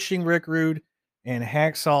 Ravishing Rick Rude, and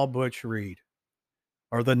Hacksaw Butch Reed,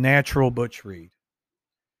 or the natural Butch Reed.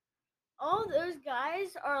 All those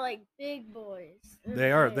guys are like big boys.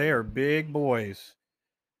 They are big boys.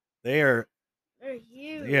 They're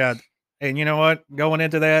huge. Yeah. And you know what? Going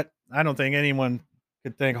into that, I don't think anyone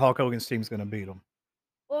could think Hulk Hogan's team's going to beat them.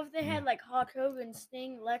 Well, if they had like Hulk Hogan,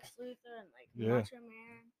 Sting, Lex Luthor, and like Macho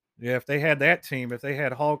Man. Yeah, if they had that team, if they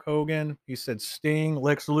had Hulk Hogan, he said Sting,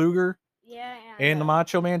 Lex Luger, and the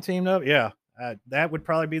Macho Man teamed up, that would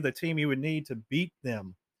probably be the team you would need to beat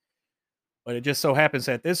them. But it just so happens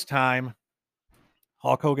at this time,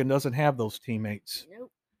 Hulk Hogan doesn't have those teammates.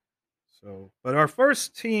 Nope. So, but our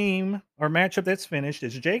first team, our matchup that's finished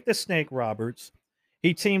is Jake the Snake Roberts.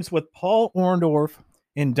 He teams with Paul Orndorff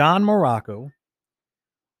and Don Morocco,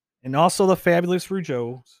 and also the Fabulous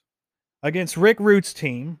Rougeaus, against Rick Rude's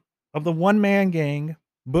team of the One Man Gang,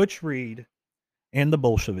 Butch Reed, and the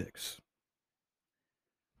Bolsheviks.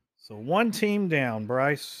 So one team down,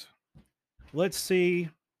 Bryce. Let's see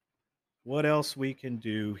what else we can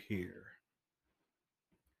do here.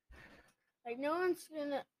 Like no one's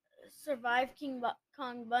gonna survive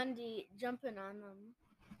Kong Bundy jumping on them.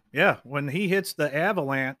 Yeah, when he hits the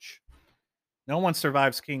avalanche, no one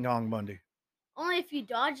survives King Kong Bundy. Only if you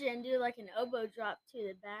dodge it and do like an elbow drop to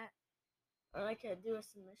the back. Or like do a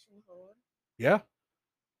submission hold. Yeah.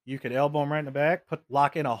 You could elbow him right in the back,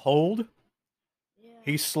 lock in a hold. Yeah.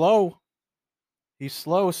 He's slow.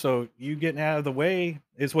 So you getting out of the way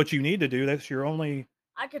is what you need to do. That's your only...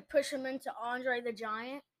 I could push him into Andre the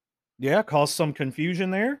Giant. Yeah, cause some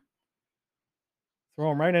confusion there.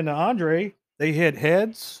 Throw him right into Andre. They hit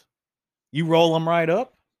heads. You roll them right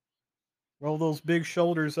up, roll those big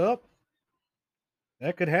shoulders up.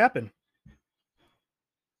 That could happen.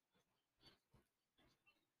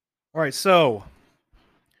 All right, so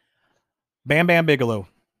Bam Bam Bigelow.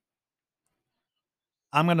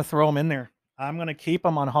 I'm going to throw him in there. I'm going to keep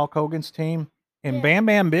him on Hulk Hogan's team. And Yeah. Bam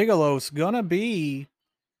Bam Bigelow's going to be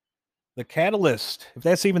the catalyst. If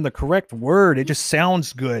that's even the correct word, it just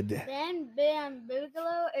sounds good. Bam Bam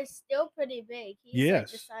Bigelow is still pretty big. He's like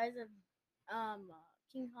the Yes. size of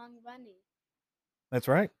King Kong Bundy. That's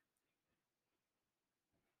right.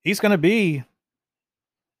 He's going to be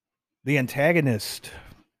the antagonist.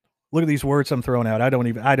 Look at these words I'm throwing out. I don't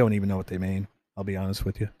even know what they mean. I'll be honest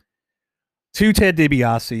with you. To Ted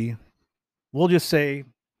DiBiase, we'll just say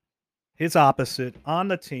his opposite on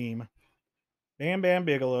the team. Bam Bam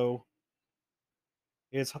Bigelow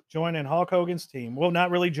is joining Hulk Hogan's team. Well,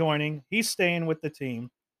 not really joining. He's staying with the team.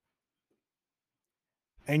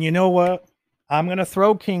 And you know what? I'm going to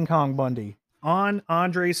throw King Kong Bundy on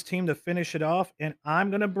Andre's team to finish it off. And I'm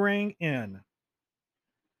going to bring in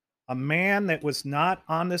a man that was not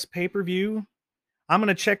on this pay-per-view. I'm going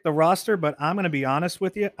to check the roster, but I'm going to be honest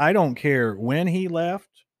with you. I don't care when he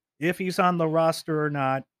left, if he's on the roster or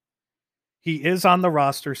not. He is on the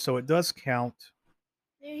roster, so it does count.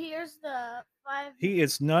 Here's the 5. He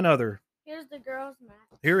is none other. Here's the girls'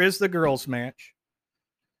 match. Here is the girls' match.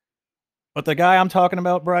 But the guy I'm talking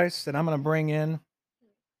about, Bryce, that I'm going to bring in,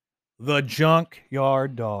 the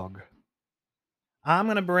Junkyard Dog. I'm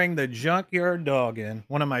going to bring the Junkyard Dog in,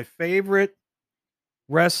 one of my favorite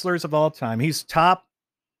wrestlers of all time. He's top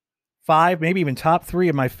 5, maybe even top 3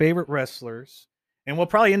 of my favorite wrestlers. And we'll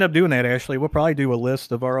probably end up doing that, Ashley. We'll probably do a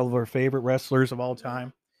list of all of our favorite wrestlers of all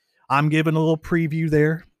time. I'm giving a little preview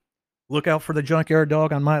there. Look out for the Junkyard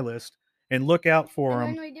Dog on my list. And look out for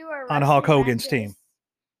him on Hulk Hogan's team.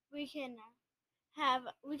 We can have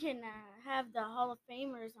the Hall of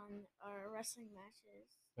Famers on our wrestling matches.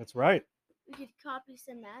 That's right. We could copy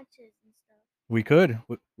some matches and stuff. We could.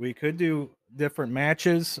 We could do different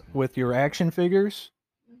matches with your action figures.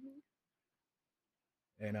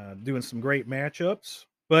 And doing some great matchups.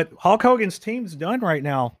 But Hulk Hogan's team's done right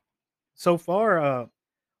now. So far,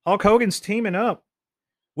 Hulk Hogan's teaming up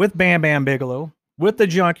with Bam Bam Bigelow, with the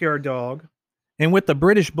Junkyard Dog, and with the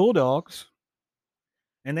British Bulldogs.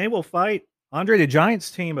 And they will fight Andre the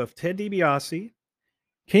Giant's team of Ted DiBiase,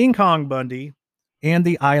 King Kong Bundy, and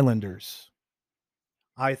the Islanders.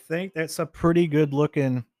 I think that's a pretty good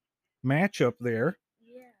looking matchup there.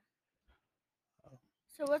 Yeah.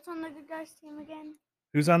 So what's on the good guys team again?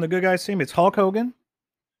 Who's on the good guys team? It's Hulk Hogan,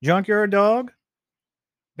 Junkyard Dog,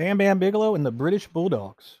 Bam Bam Bigelow, and the British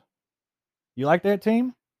Bulldogs. You like that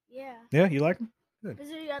team? Yeah. Yeah, you like them? Good. Is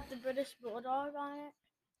it got the British Bulldog on it?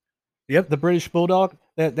 Yep, the British Bulldog.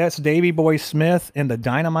 That's Davey Boy Smith and the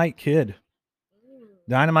Dynamite Kid. Ooh.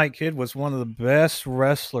 Dynamite Kid was one of the best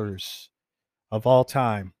wrestlers of all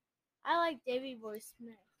time. I like Davey Boy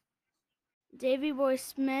Smith. Davey Boy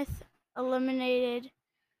Smith eliminated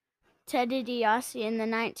Ted DiBiase in the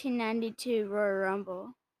 1992 Royal Rumble.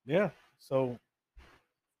 Yeah, so a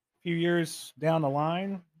few years down the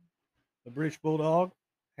line, the British Bulldog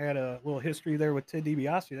had a little history there with Ted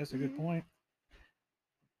DiBiase. That's a good point.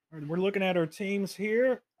 We're looking at our teams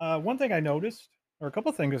here. One thing I noticed, or a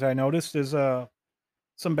couple things I noticed, is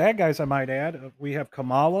some bad guys I might add. We have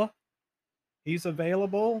Kamala. He's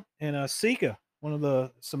available. And Sika, one of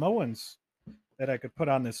the Samoans that I could put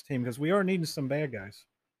on this team because we are needing some bad guys.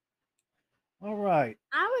 All right.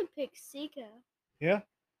 I would pick Sika. Yeah?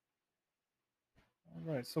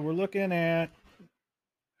 All right. So we're looking at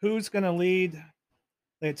who's going to lead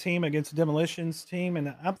that team against Demolition's team.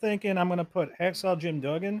 And I'm thinking I'm going to put Hacksaw Jim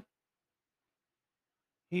Duggan.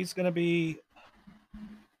 He's going to be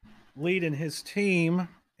leading his team.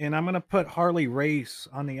 And I'm going to put Harley Race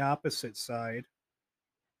on the opposite side.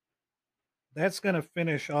 That's going to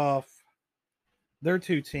finish off their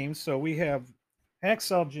two teams. So we have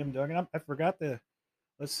Hacksaw Jim Duggan. I forgot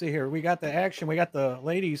let's see here. We got the action. We got the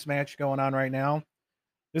ladies match going on right now.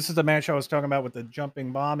 This is the match I was talking about with the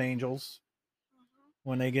Jumping Bomb Angels.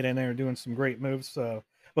 When they get in there doing some great moves.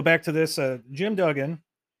 But back to this, Jim Duggan,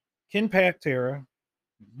 Ken Pactera,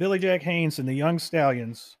 Billy Jack Haynes, and the Young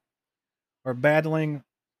Stallions are battling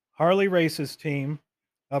Harley Race's team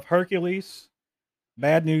of Hercules,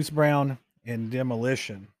 Bad News Brown, and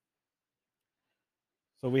Demolition.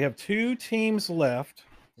 So we have two teams left.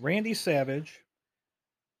 Randy Savage,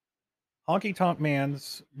 Honky Tonk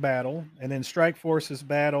Man's battle, and then Strike Force's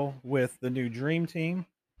battle with the new Dream Team.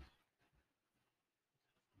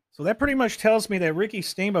 So that pretty much tells me that Ricky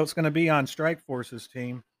Steamboat's going to be on Strike Force's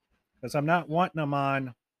team because I'm not wanting him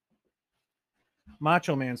on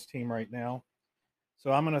Macho Man's team right now.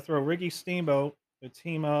 So I'm going to throw Ricky Steamboat to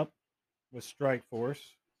team up with Strike Force.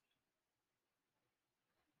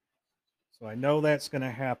 So I know that's going to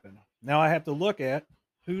happen. Now I have to look at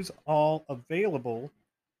who's all available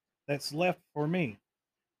that's left for me.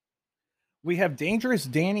 We have Dangerous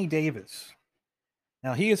Danny Davis.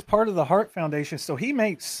 Now he is part of the Hart Foundation, so he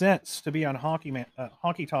makes sense to be on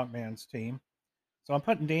Honky Tonk Man's team. So I'm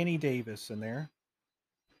putting Danny Davis in there.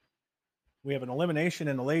 We have an elimination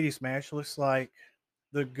in the ladies' match. Looks like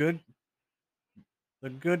the good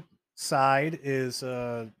side is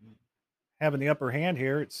having the upper hand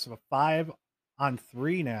here. It's a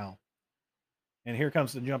 5-on-3 now. And here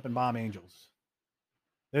comes the Jumping Bomb Angels.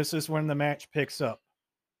 This is when the match picks up.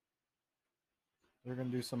 They're going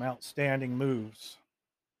to do some outstanding moves.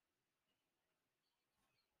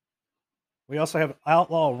 We also have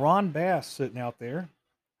Outlaw Ron Bass sitting out there.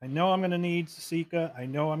 I know I'm going to need Sika. I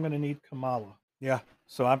know I'm going to need Kamala. Yeah,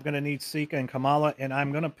 so I'm going to need Sika and Kamala, and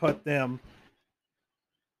I'm going to put them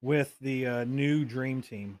with the new Dream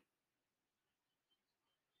Team.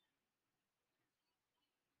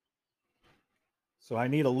 So I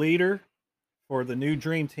need a leader for the new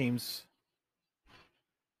Dream Team's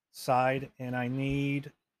side, and I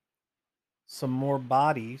need some more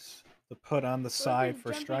bodies to put on the side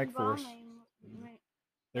for Strike Force.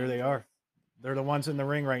 There they are. They're the ones in the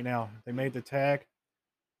ring right now. They made the tag.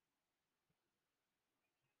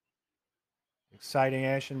 Exciting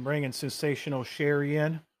action, bringing Sensational Sherry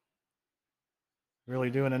in. Really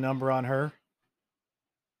doing a number on her.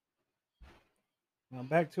 Now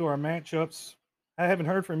back to our matchups. I haven't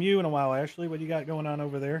heard from you in a while, Ashley. What do you got going on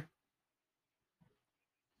over there?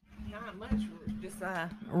 Not much. Just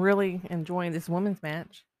really enjoying this women's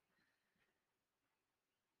match.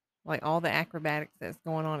 Like all the acrobatics that's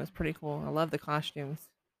going on is pretty cool. I love the costumes.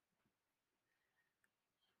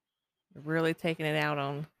 They're really taking it out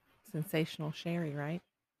on Sensational Sherry, right?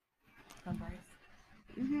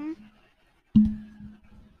 Mm-hmm.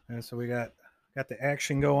 And so we got the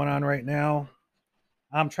action going on right now.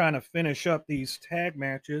 I'm trying to finish up these tag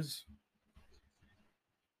matches.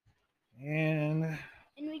 And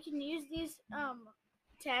we can use these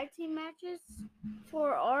tag team matches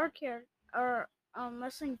for our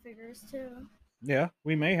wrestling figures too. yeah,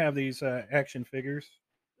 we may have these action figures.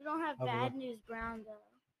 We don't have Bad News Brown though.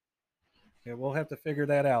 Yeah, we'll have to figure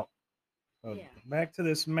that out. Yeah. Back to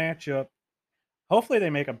this matchup. Hopefully they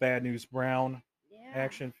make a Bad News Brown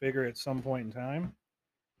action figure at some point in time.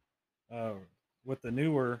 With the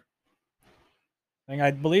newer thing, I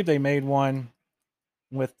believe they made one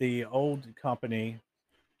with the old company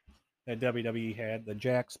that WWE had, the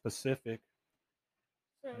Jack Pacific.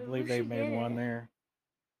 So I believe they made one there.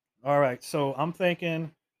 All right, so I'm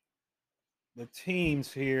thinking the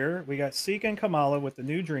teams here. We got Sika and Kamala with the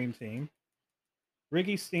new Dream Team.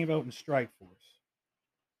 Ricky Steamboat and Strike Force.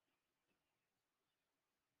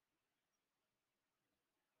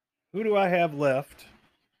 Who do I have left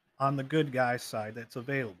on the good guys side that's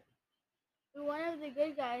available? One of the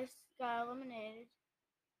good guys got eliminated.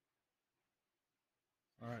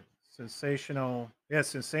 All right. Sensational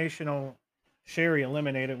Sherry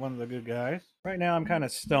eliminated one of the good guys. Right now I'm kind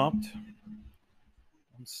of stumped.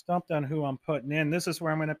 I'm stumped on who I'm putting in. This is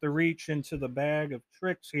where I'm going to have to reach into the bag of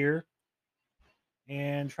tricks here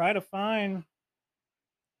and try to find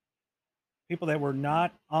people that were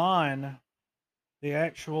not on the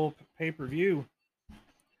actual pay-per-view.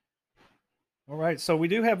 All right, so we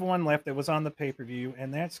do have one left that was on the pay-per-view,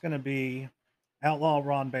 and that's going to be Outlaw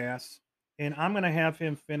Ron Bass. And I'm going to have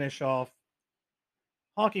him finish off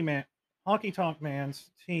Honky Tonk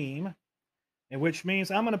Man's team, and which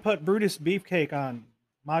means I'm going to put Brutus Beefcake on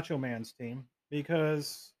Macho Man's team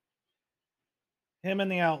because him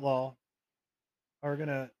and the Outlaw are going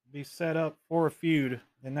to be set up for a feud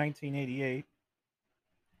in 1988.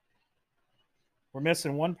 We're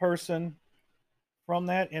missing one person from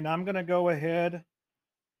that, and I'm going to go ahead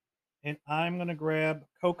and I'm going to grab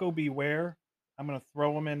Coco Beware. I'm going to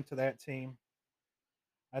throw him into that team.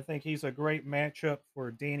 I think he's a great matchup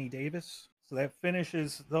for Danny Davis. So that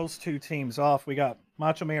finishes those two teams off. We got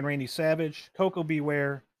Macho Man Randy Savage, Coco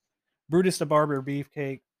Beware, Brutus the Barber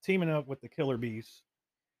Beefcake, teaming up with the Killer Bees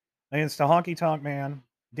against the Honky Tonk Man,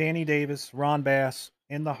 Danny Davis, Ron Bass,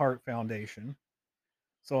 and the Hart Foundation.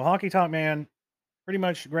 So Honky Tonk Man pretty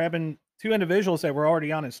much grabbing two individuals that were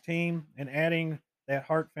already on his team and adding that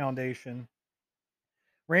Hart Foundation.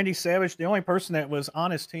 Randy Savage, the only person that was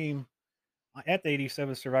on his team at the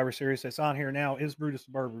 87 Survivor Series that's on here now is Brutus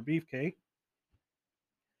the Barber Beefcake.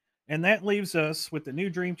 And that leaves us with the new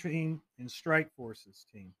Dream Team and Strike Forces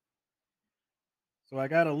team. So I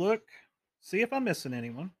got to look, see if I'm missing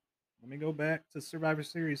anyone. Let me go back to Survivor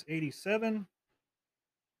Series 87.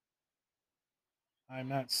 I'm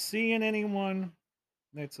not seeing anyone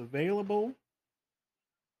that's available.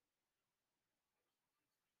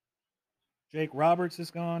 Jake Roberts is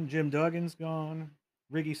gone. Jim Duggan's gone.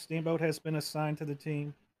 Ricky Steamboat has been assigned to the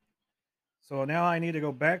team. So now I need to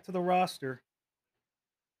go back to the roster,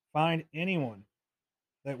 find anyone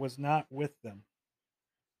that was not with them.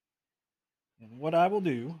 And what I will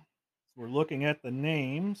do is we're looking at the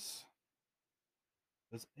names.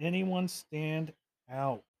 Does anyone stand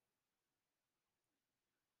out?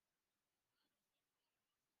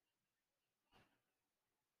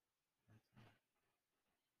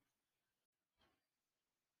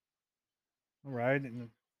 All right. And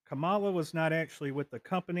Kamala was not actually with the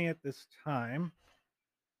company at this time.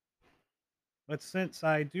 But since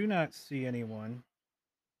I do not see anyone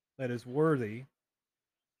that is worthy,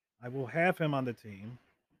 I will have him on the team.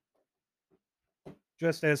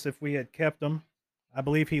 Just as if we had kept him. I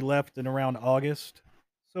believe he left in around August.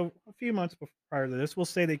 So a few months prior to this, we'll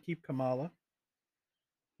say they keep Kamala.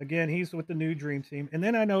 Again, he's with the new Dream Team. And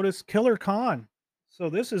then I noticed Killer Khan. So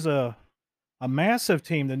this is a massive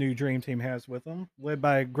team the new Dream Team has with them, led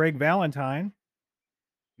by Greg Valentine.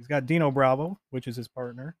 He's got Dino Bravo, which is his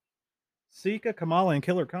partner. Sika, Kamala, and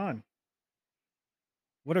Killer Khan.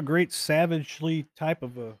 What a great savagely type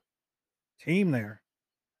of a team there.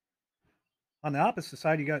 On the opposite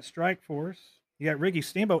side, you got Strike Force. You got Ricky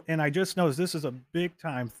Steamboat. And I just noticed this is a big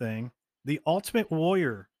time thing. The Ultimate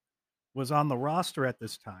Warrior was on the roster at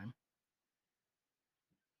this time.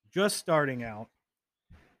 Just starting out.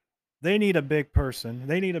 They need a big person.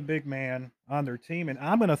 They need a big man on their team. And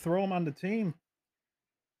I'm going to throw him on the team.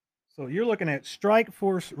 So you're looking at Strike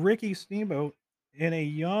Force Ricky Steamboat and a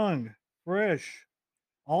young, fresh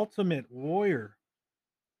Ultimate Warrior.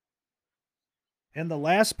 And the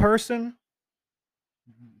last person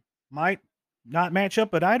might not match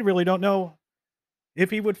up, but I really don't know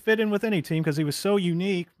if he would fit in with any team because he was so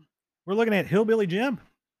unique. We're looking at Hillbilly Jim.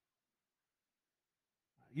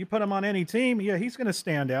 You put him on any team, yeah, he's going to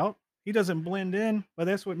stand out. He doesn't blend in, but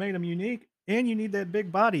that's what made him unique. And you need that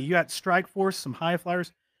big body. You got Strike Force, some high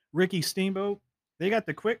flyers, Ricky Steamboat. They got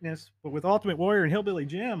the quickness, but with Ultimate Warrior and Hillbilly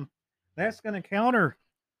Jim, that's going to counter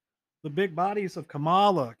the big bodies of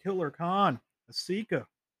Kamala, Killer Khan, Asika.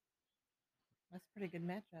 That's a pretty good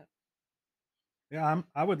matchup. Yeah,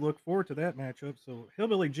 I would look forward to that matchup. So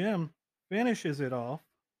Hillbilly Jim finishes it off.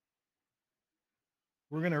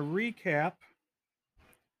 We're going to recap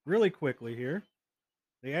really quickly here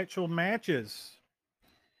the actual matches.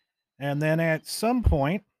 And then at some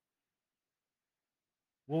point,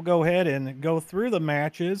 we'll go ahead and go through the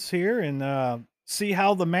matches here and see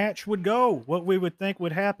how the match would go, what we would think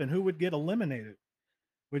would happen, who would get eliminated,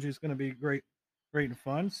 which is going to be great and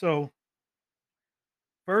fun. So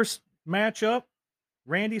first matchup,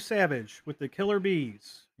 Randy Savage with the Killer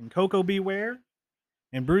Bees and Coco Beware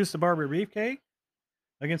and Bruce the Barber Beefcake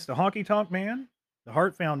against the Honky Tonk Man, the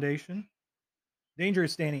Hart Foundation,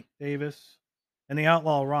 Dangerous Danny Davis, and the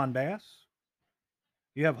Outlaw Ron Bass.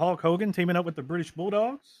 You have Hulk Hogan teaming up with the British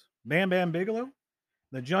Bulldogs, Bam Bam Bigelow,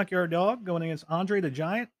 the Junkyard Dog going against Andre the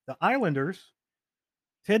Giant, the Islanders,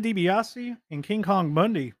 Ted DiBiase, and King Kong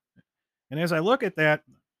Bundy. And as I look at that,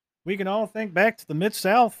 we can all think back to the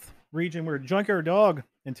Mid-South region where Junkyard Dog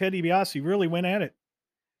and Ted DiBiase really went at it.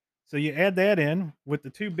 So you add that in with the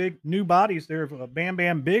two big new bodies there of Bam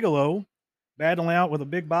Bam Bigelow battling out with a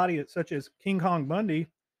big body such as King Kong Bundy.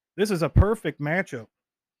 This is a perfect matchup.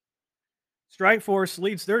 Strike Force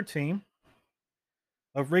leads their team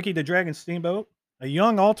of Ricky the Dragon Steamboat, a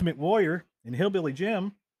young Ultimate Warrior in Hillbilly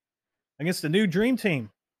Jim, against the new Dream Team,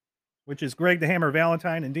 which is Greg the Hammer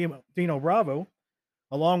Valentine and Dino Bravo,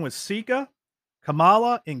 along with Sika,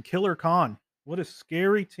 Kamala, and Killer Khan. What a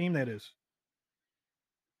scary team that is.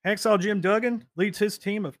 Hacksaw Jim Duggan leads his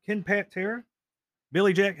team of Ken Pat Terra,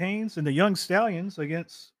 Billy Jack Haynes, and the Young Stallions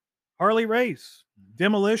against Harley Race,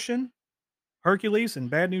 Demolition, Hercules, and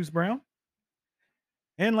Bad News Brown.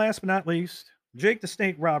 And last but not least, Jake the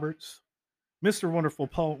Snake Roberts, Mr. Wonderful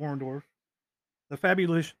Paul Orndorff, the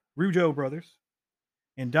fabulous Rougeau brothers,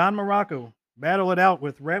 and Don Morocco battle it out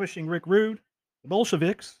with Ravishing Rick Rude, the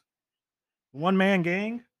Bolsheviks, the One Man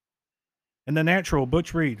Gang, and the Natural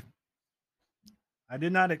Butch Reed. I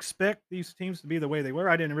did not expect these teams to be the way they were.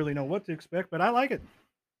 I didn't really know what to expect, but I like it.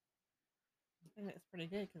 I think that's pretty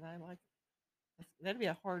good because I like that'd be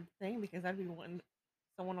a hard thing because I'd be wanting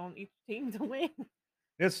someone on each team to win.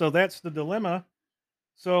 Yeah, so that's the dilemma.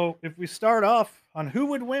 So if we start off on who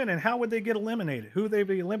would win and how would they get eliminated, who they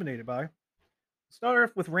be eliminated by, start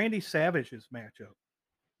off with Randy Savage's matchup.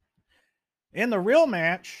 In the real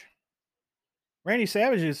match, Randy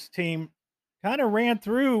Savage's team kind of ran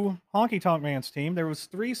through Honky Tonk Man's team. There was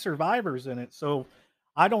 3 survivors in it, so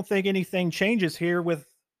I don't think anything changes here with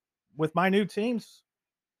my new teams.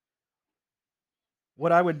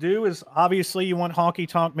 What I would do is obviously you want Honky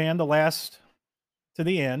Tonk Man to last to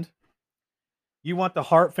the end. You want the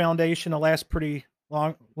Hart Foundation to last pretty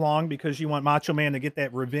long because you want Macho Man to get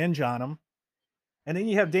that revenge on him. And then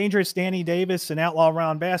you have Dangerous Danny Davis and Outlaw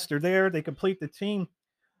Ron Bass. They're there. They complete the team,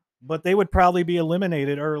 but they would probably be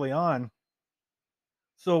eliminated early on.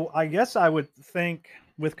 So I guess I would think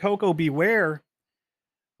with Coco Beware,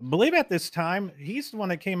 I believe at this time, he's the one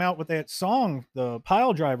that came out with that song, the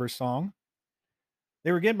Pile Driver song.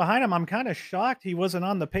 They were getting behind him. I'm kind of shocked he wasn't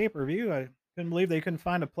on the pay-per-view. I couldn't believe they couldn't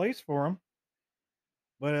find a place for him.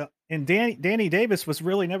 But and Danny Davis was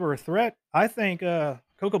really never a threat. I think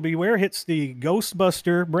Coco Beware hits the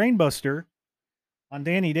Ghostbuster Brainbuster on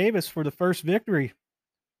Danny Davis for the first victory.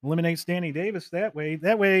 Eliminates Danny Davis that way.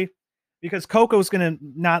 That way, because Coco's going to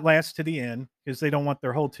not last to the end because they don't want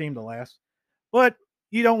their whole team to last. But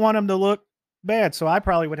you don't want them to look bad. So I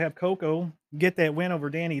probably would have Coco get that win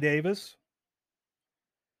over Danny Davis.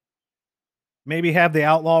 Maybe have the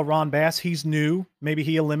Outlaw Ron Bass. He's new. Maybe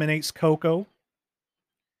he eliminates Coco.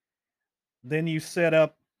 Then you set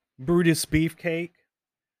up Brutus Beefcake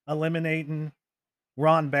eliminating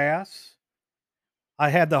Ron Bass. I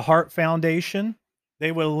had the Hart Foundation.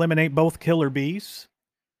 They would eliminate both Killer Bees.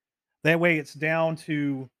 That way it's down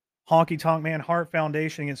to Honky Tonk Man Hart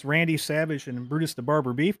Foundation against Randy Savage and Brutus the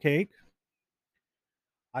Barber Beefcake.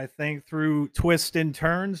 I think through twists and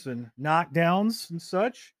turns and knockdowns and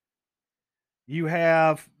such, you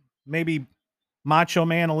have maybe Macho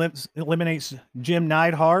Man eliminates Jim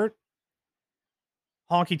Neidhart.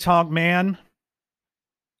 Honky Tonk Man.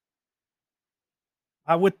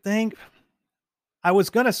 I would think I was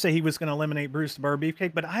going to say he was going to eliminate Brutus the Barber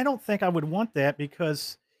Beefcake, but I don't think I would want that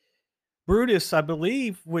because Brutus, I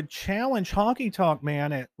believe, would challenge Honky Tonk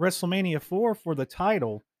Man at WrestleMania 4 for the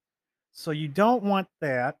title. So you don't want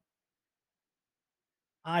that.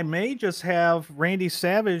 I may just have Randy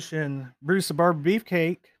Savage and Brutus the Barber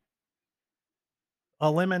Beefcake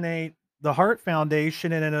eliminate the Hart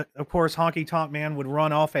Foundation, and then, of course, Honky Tonk Man would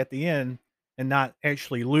run off at the end and not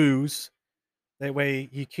actually lose. That way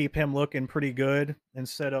you keep him looking pretty good and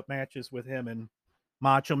set up matches with him and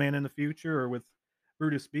Macho Man in the future or with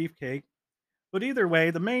Brutus Beefcake. But either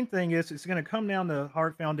way, the main thing is it's going to come down to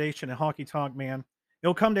Hart Foundation and Honky Tonk Man.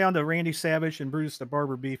 It'll come down to Randy Savage and Brutus the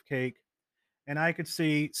Barber Beefcake. And I could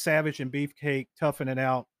see Savage and Beefcake toughing it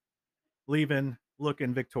out, leaving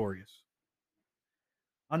looking victorious.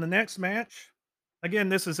 On the next match, again,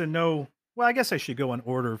 this is in no, well, I guess I should go in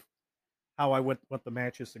order of how I want the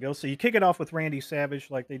matches to go. So you kick it off with Randy Savage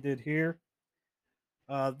like they did here.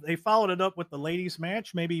 They followed it up with the ladies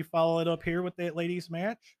match. Maybe you follow it up here with that ladies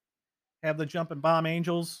match. Have the Jumping Bomb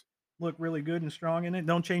Angels look really good and strong in it.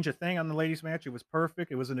 Don't change a thing on the ladies match. It was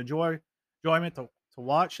perfect. It was an enjoyment to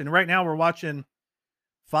watch. And right now we're watching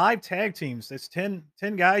 5 tag teams. That's 10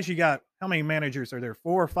 guys. You got, how many managers are there?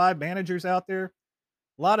 4 or 5 managers out there.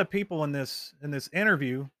 A lot of people in this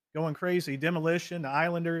interview going crazy. Demolition, the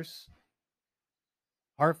Islanders,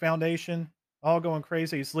 Hart Foundation, all going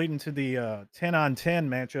crazy. It's leading to the 10-on-10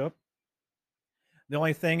 matchup. The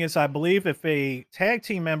only thing is, I believe if a tag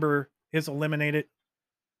team member is eliminated,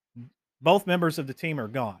 both members of the team are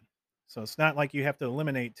gone. So it's not like you have to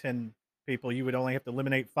eliminate 10 people. You would only have to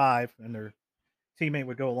eliminate 5, and their teammate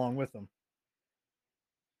would go along with them.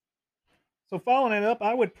 So following it up,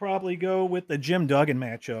 I would probably go with the Jim Duggan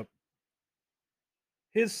matchup.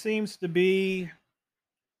 His seems to be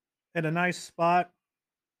at a nice spot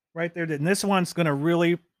right there. And this one's going to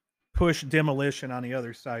really push Demolition on the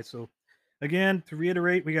other side. So again, to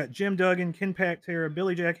reiterate, we got Jim Duggan, Ken Pactera,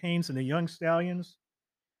 Billy Jack Haynes, and the Young Stallions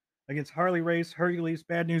against Harley Race, Hercules,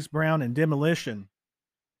 Bad News Brown, and Demolition.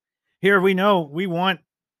 Here we know we want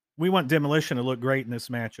Demolition to look great in this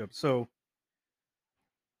matchup. So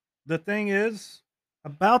the thing is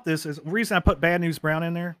about this is the reason I put Bad News Brown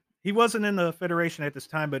in there. He wasn't in the Federation at this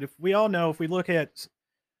time, but if we all know, if we look at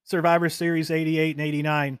Survivor Series 88 and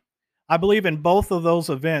 89, I believe in both of those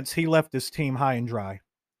events, he left his team high and dry.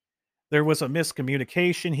 There was a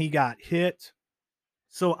miscommunication. He got hit.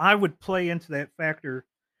 So I would play into that factor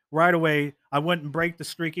right away. I wouldn't break the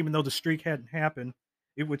streak, even though the streak hadn't happened.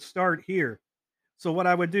 It would start here. So what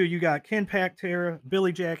I would do, you got Ken Pactera,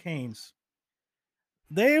 Billy Jack Haynes.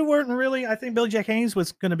 They weren't really, I think Billy Jack Haynes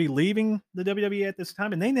was going to be leaving the WWE at this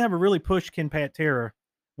time, and they never really pushed Ken Pactera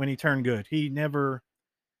when he turned good. He never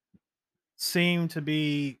seemed to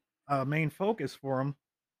be a main focus for him.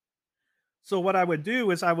 So what I would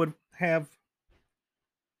do is I would have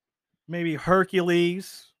maybe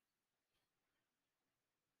Hercules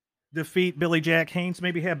defeat Billy Jack Haynes.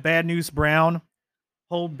 Maybe have Bad News Brown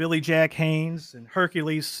hold Billy Jack Haynes, and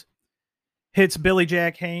Hercules hits Billy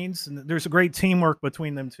Jack Haynes, and there's a great teamwork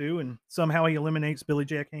between them two, and somehow he eliminates Billy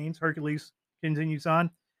Jack Haynes. Hercules continues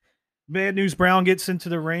on. Bad News Brown gets into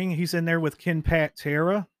the ring. He's in there with Ken Pat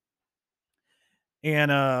Terra.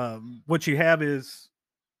 And what you have is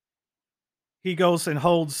he goes and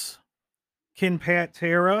holds Ken Pat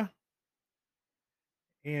Terra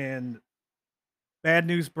and Bad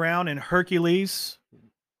News Brown and Hercules,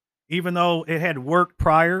 even though it had worked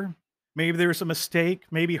prior. Maybe there's a mistake.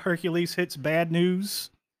 Maybe Hercules hits Bad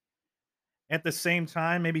News at the same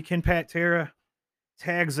time. Maybe Ken Pat Terra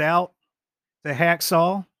tags out to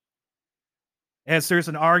Hacksaw. As there's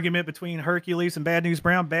an argument between Hercules and Bad News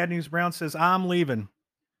Brown, Bad News Brown says, "I'm leaving."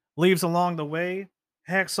 Leaves along the way.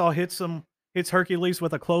 Hacksaw hits Hercules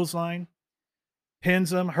with a clothesline,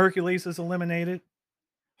 pins him. Hercules is eliminated.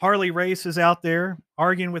 Harley Race is out there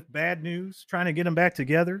arguing with Bad News, trying to get them back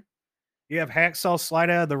together. You have Hacksaw slide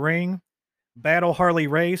out of the ring, battle Harley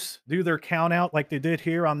Race, do their count out like they did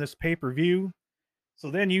here on this pay-per-view. So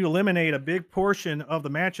then you eliminate a big portion of the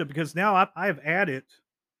matchup, because now I've added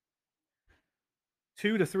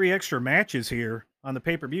 2 to 3 extra matches here on the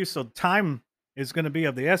pay-per-view. So time is going to be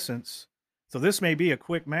of the essence. So this may be a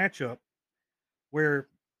quick matchup where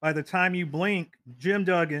by the time you blink, Jim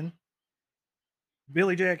Duggan,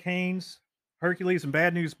 Billy Jack Haynes, Hercules, and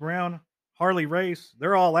Bad News Brown, Harley Race,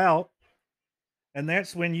 they're all out. And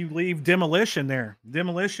that's when you leave Demolition there.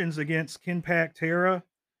 Demolition's against Ken Pat Terra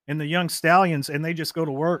and the Young Stallions, and they just go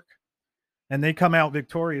to work. And they come out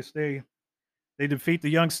victorious. They defeat the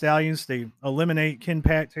Young Stallions. They eliminate Ken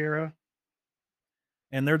Pat Terra.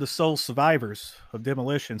 And they're the sole survivors of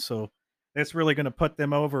Demolition. So that's really going to put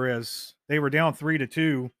them over, as they were down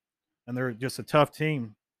 3-2, and they're just a tough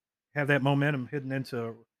team. Have that momentum heading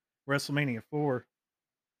into WrestleMania 4.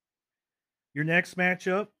 Your next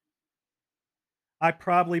matchup, I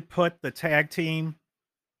probably put the tag team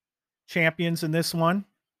champions in this one,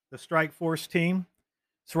 the Strike Force team.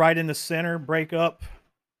 It's right in the center, break up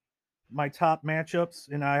my top matchups.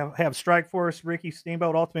 And I have Strike Force, Ricky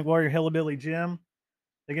Steamboat, Ultimate Warrior, Hillbilly Jim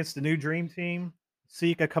against the New Dream Team,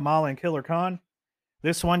 Sika, Kamala, and Killer Khan.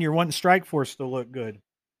 This one, you're wanting Strike Force to look good.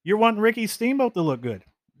 You're wanting Ricky Steamboat to look good.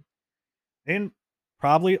 And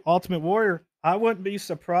probably Ultimate Warrior. I wouldn't be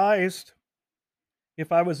surprised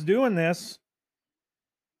if I was doing this.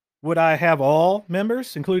 Would I have all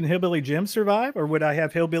members, including Hillbilly Jim, survive? Or would I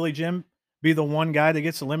have Hillbilly Jim be the one guy that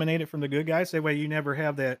gets eliminated from the good guys? That way you never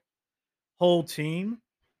have that whole team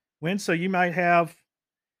win. So you might have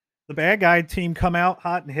the bad guy team come out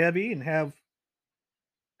hot and heavy and have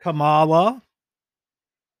Kamala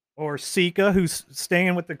or Sika, who's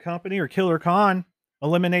staying with the company, or Killer Khan,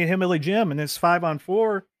 eliminate Hillbilly Jim, and it's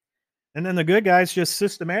 5-on-4. And then the good guys just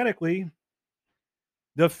systematically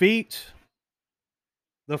defeat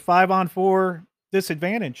the 5-on-4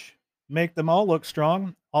 disadvantage, make them all look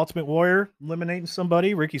strong. Ultimate Warrior eliminating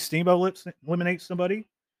somebody, Ricky Steamboat eliminates somebody,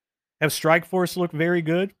 have Strike Force look very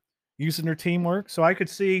good using their teamwork. So I could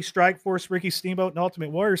see Strike Force, Ricky Steamboat, and Ultimate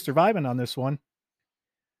Warrior surviving on this one.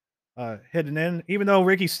 Heading in, even though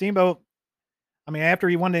Ricky Steamboat, I mean, after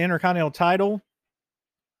he won the Intercontinental title,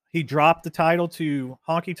 he dropped the title to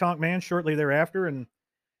Honky Tonk Man shortly thereafter. And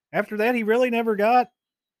after that, he really never got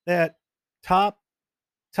that top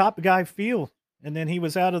guy feel. And then he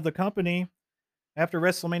was out of the company after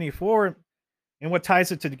WrestleMania 4. And what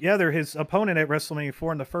ties it together, his opponent at WrestleMania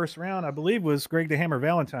 4 in the first round, I believe, was Greg the Hammer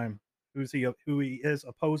Valentine, who he is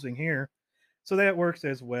opposing here. So that works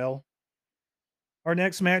as well. Our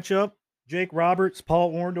next matchup, Jake Roberts,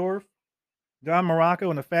 Paul Orndorff, Don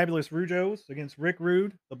Morocco, and the Fabulous Rougeaus against Rick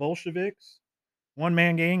Rude, the Bolsheviks, One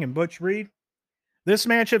Man Gang, and Butch Reed. This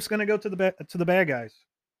matchup's going to go to the bad guys.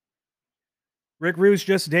 Rick Rude's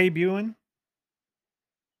just debuting.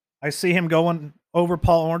 I see him going over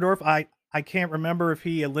Paul Orndorff. I can't remember if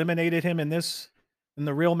he eliminated him in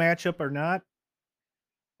the real matchup or not.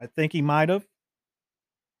 I think he might have.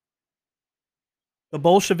 The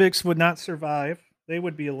Bolsheviks would not survive. They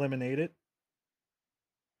would be eliminated.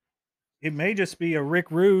 It may just be a Rick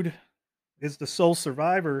Rude is the sole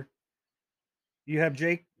survivor. You have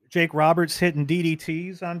Jake Roberts hitting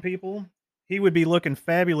DDTs on people. He would be looking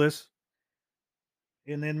fabulous.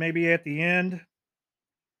 And then maybe at the end,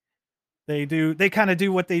 they kind of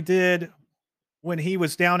do what they did when he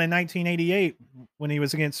was down in 1988, when he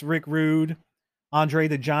was against Rick Rude, Andre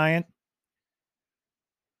the Giant.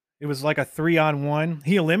 It was like a 3-on-1.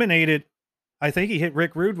 He eliminated, I think he hit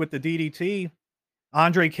Rick Rude with the DDT.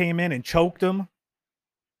 Andre came in and choked him.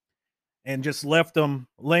 and just left him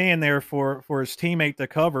laying there for his teammate to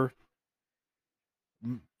cover.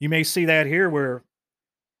 You may see that here where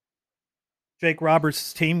Jake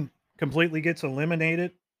Roberts' team completely gets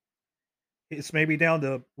eliminated. It's maybe down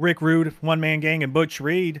to Rick Rude, one man gang, and Butch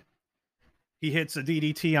Reed. He hits a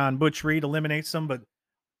DDT on Butch Reed, eliminates him, but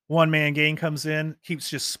one man gang comes in, keeps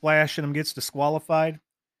just splashing him, gets disqualified.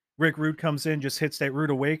 Rick Rude comes in, just hits that Rude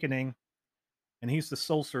Awakening, and he's the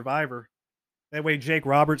sole survivor. That way, Jake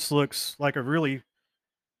Roberts looks like a really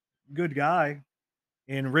good guy,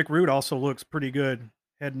 and Rick Rude also looks pretty good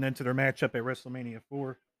heading into their matchup at WrestleMania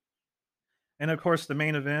 4. And of course, the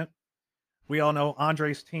main event. We all know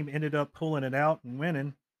Andre's team ended up pulling it out and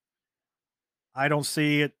winning. I don't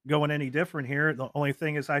see it going any different here. The only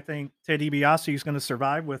thing is, I think Ted DiBiase is going to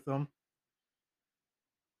survive with them.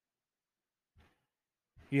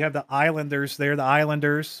 You have the Islanders there. The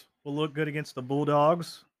Islanders will look good against the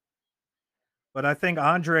Bulldogs. But I think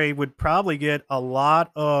Andre would probably get a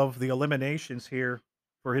lot of the eliminations here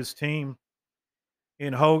for his team.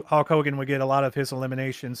 And Hulk Hogan would get a lot of his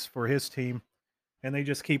eliminations for his team. And they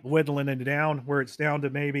just keep whittling it down where it's down to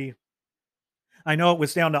maybe. I know it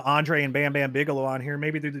was down to Andre and Bam Bam Bigelow on here.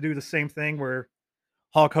 Maybe they do the same thing where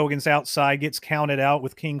Hulk Hogan's outside, gets counted out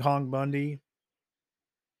with King Kong Bundy.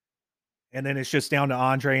 And then it's just down to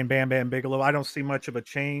Andre and Bam Bam Bigelow. I don't see much of a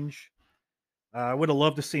change. I would have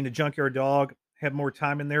loved to see the Junkyard Dog have more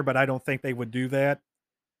time in there, but I don't think they would do that.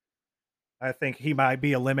 I think he might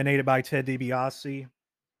be eliminated by Ted DiBiase.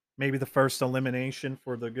 Maybe the first elimination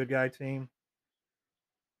for the good guy team.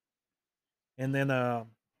 And then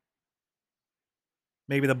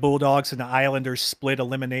maybe the Bulldogs and the Islanders split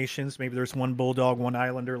eliminations. Maybe there's one Bulldog, one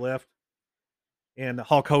Islander left. And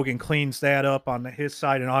Hulk Hogan cleans that up on his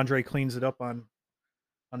side, and Andre cleans it up on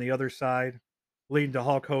the other side, leading to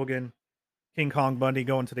Hulk Hogan, King Kong Bundy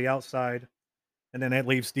going to the outside. And then that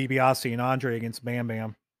leaves DiBiase and Andre against Bam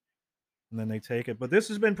Bam. And then they take it. But this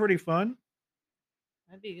has been pretty fun.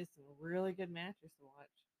 That'd be just some really good matches to watch.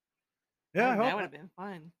 Yeah, that would have been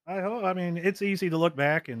fun. I hope. I mean, it's easy to look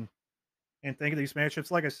back and think of these matchups.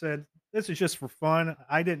 Like I said, this is just for fun.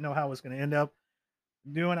 I didn't know how it was going to end up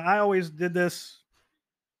doing. I always did this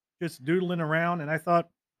just doodling around, and I thought,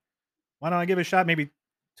 why don't I give it a shot? Maybe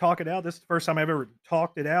talk it out. This is the first time I've ever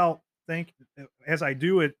talked it out. Think as I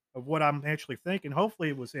do it of what I'm actually thinking. Hopefully,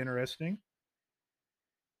 it was interesting.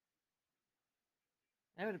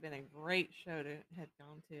 That would have been a great show to have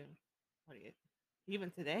gone to. Even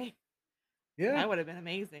today? Yeah, that would have been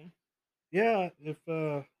amazing. Yeah, if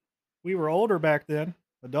we were older back then,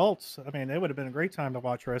 adults, I mean, it would have been a great time to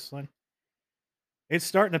watch wrestling. It's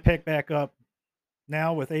starting to pick back up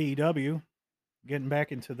now with AEW, getting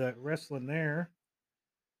back into the wrestling there.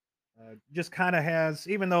 Just kind of has,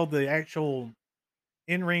 even though the actual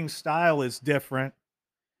in-ring style is different,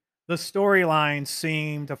 the storylines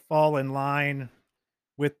seem to fall in line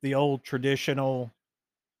with the old traditional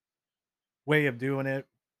way of doing it.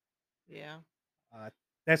 Yeah.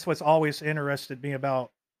 That's what's always interested me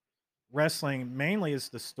about wrestling, mainly is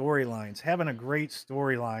the storylines. Having a great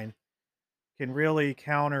storyline can really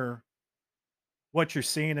counter what you're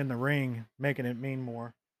seeing in the ring, making it mean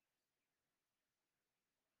more.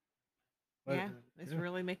 But, yeah, it's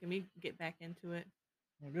really making me get back into it.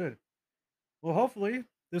 Well, good. Well, hopefully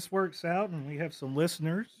this works out and we have some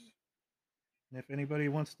listeners. And if anybody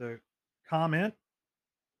wants to comment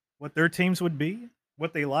what their teams would be,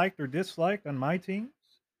 what they liked or disliked on my teams,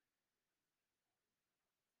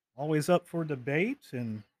 always up for debate.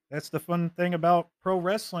 And that's the fun thing about pro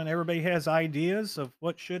wrestling. Everybody has ideas of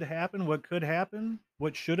what should happen, what could happen,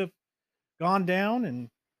 what should have gone down. And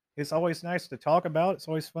it's always nice to talk about. It's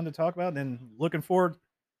always fun to talk about. And looking forward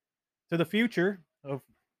to the future of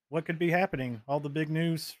what could be happening. All the big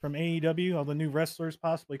news from AEW, all the new wrestlers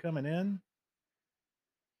possibly coming in.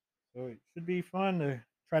 So it should be fun to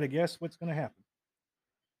try to guess what's going to happen.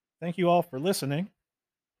 Thank you all for listening.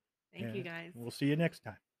 Thank you, guys. We'll see you next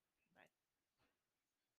time.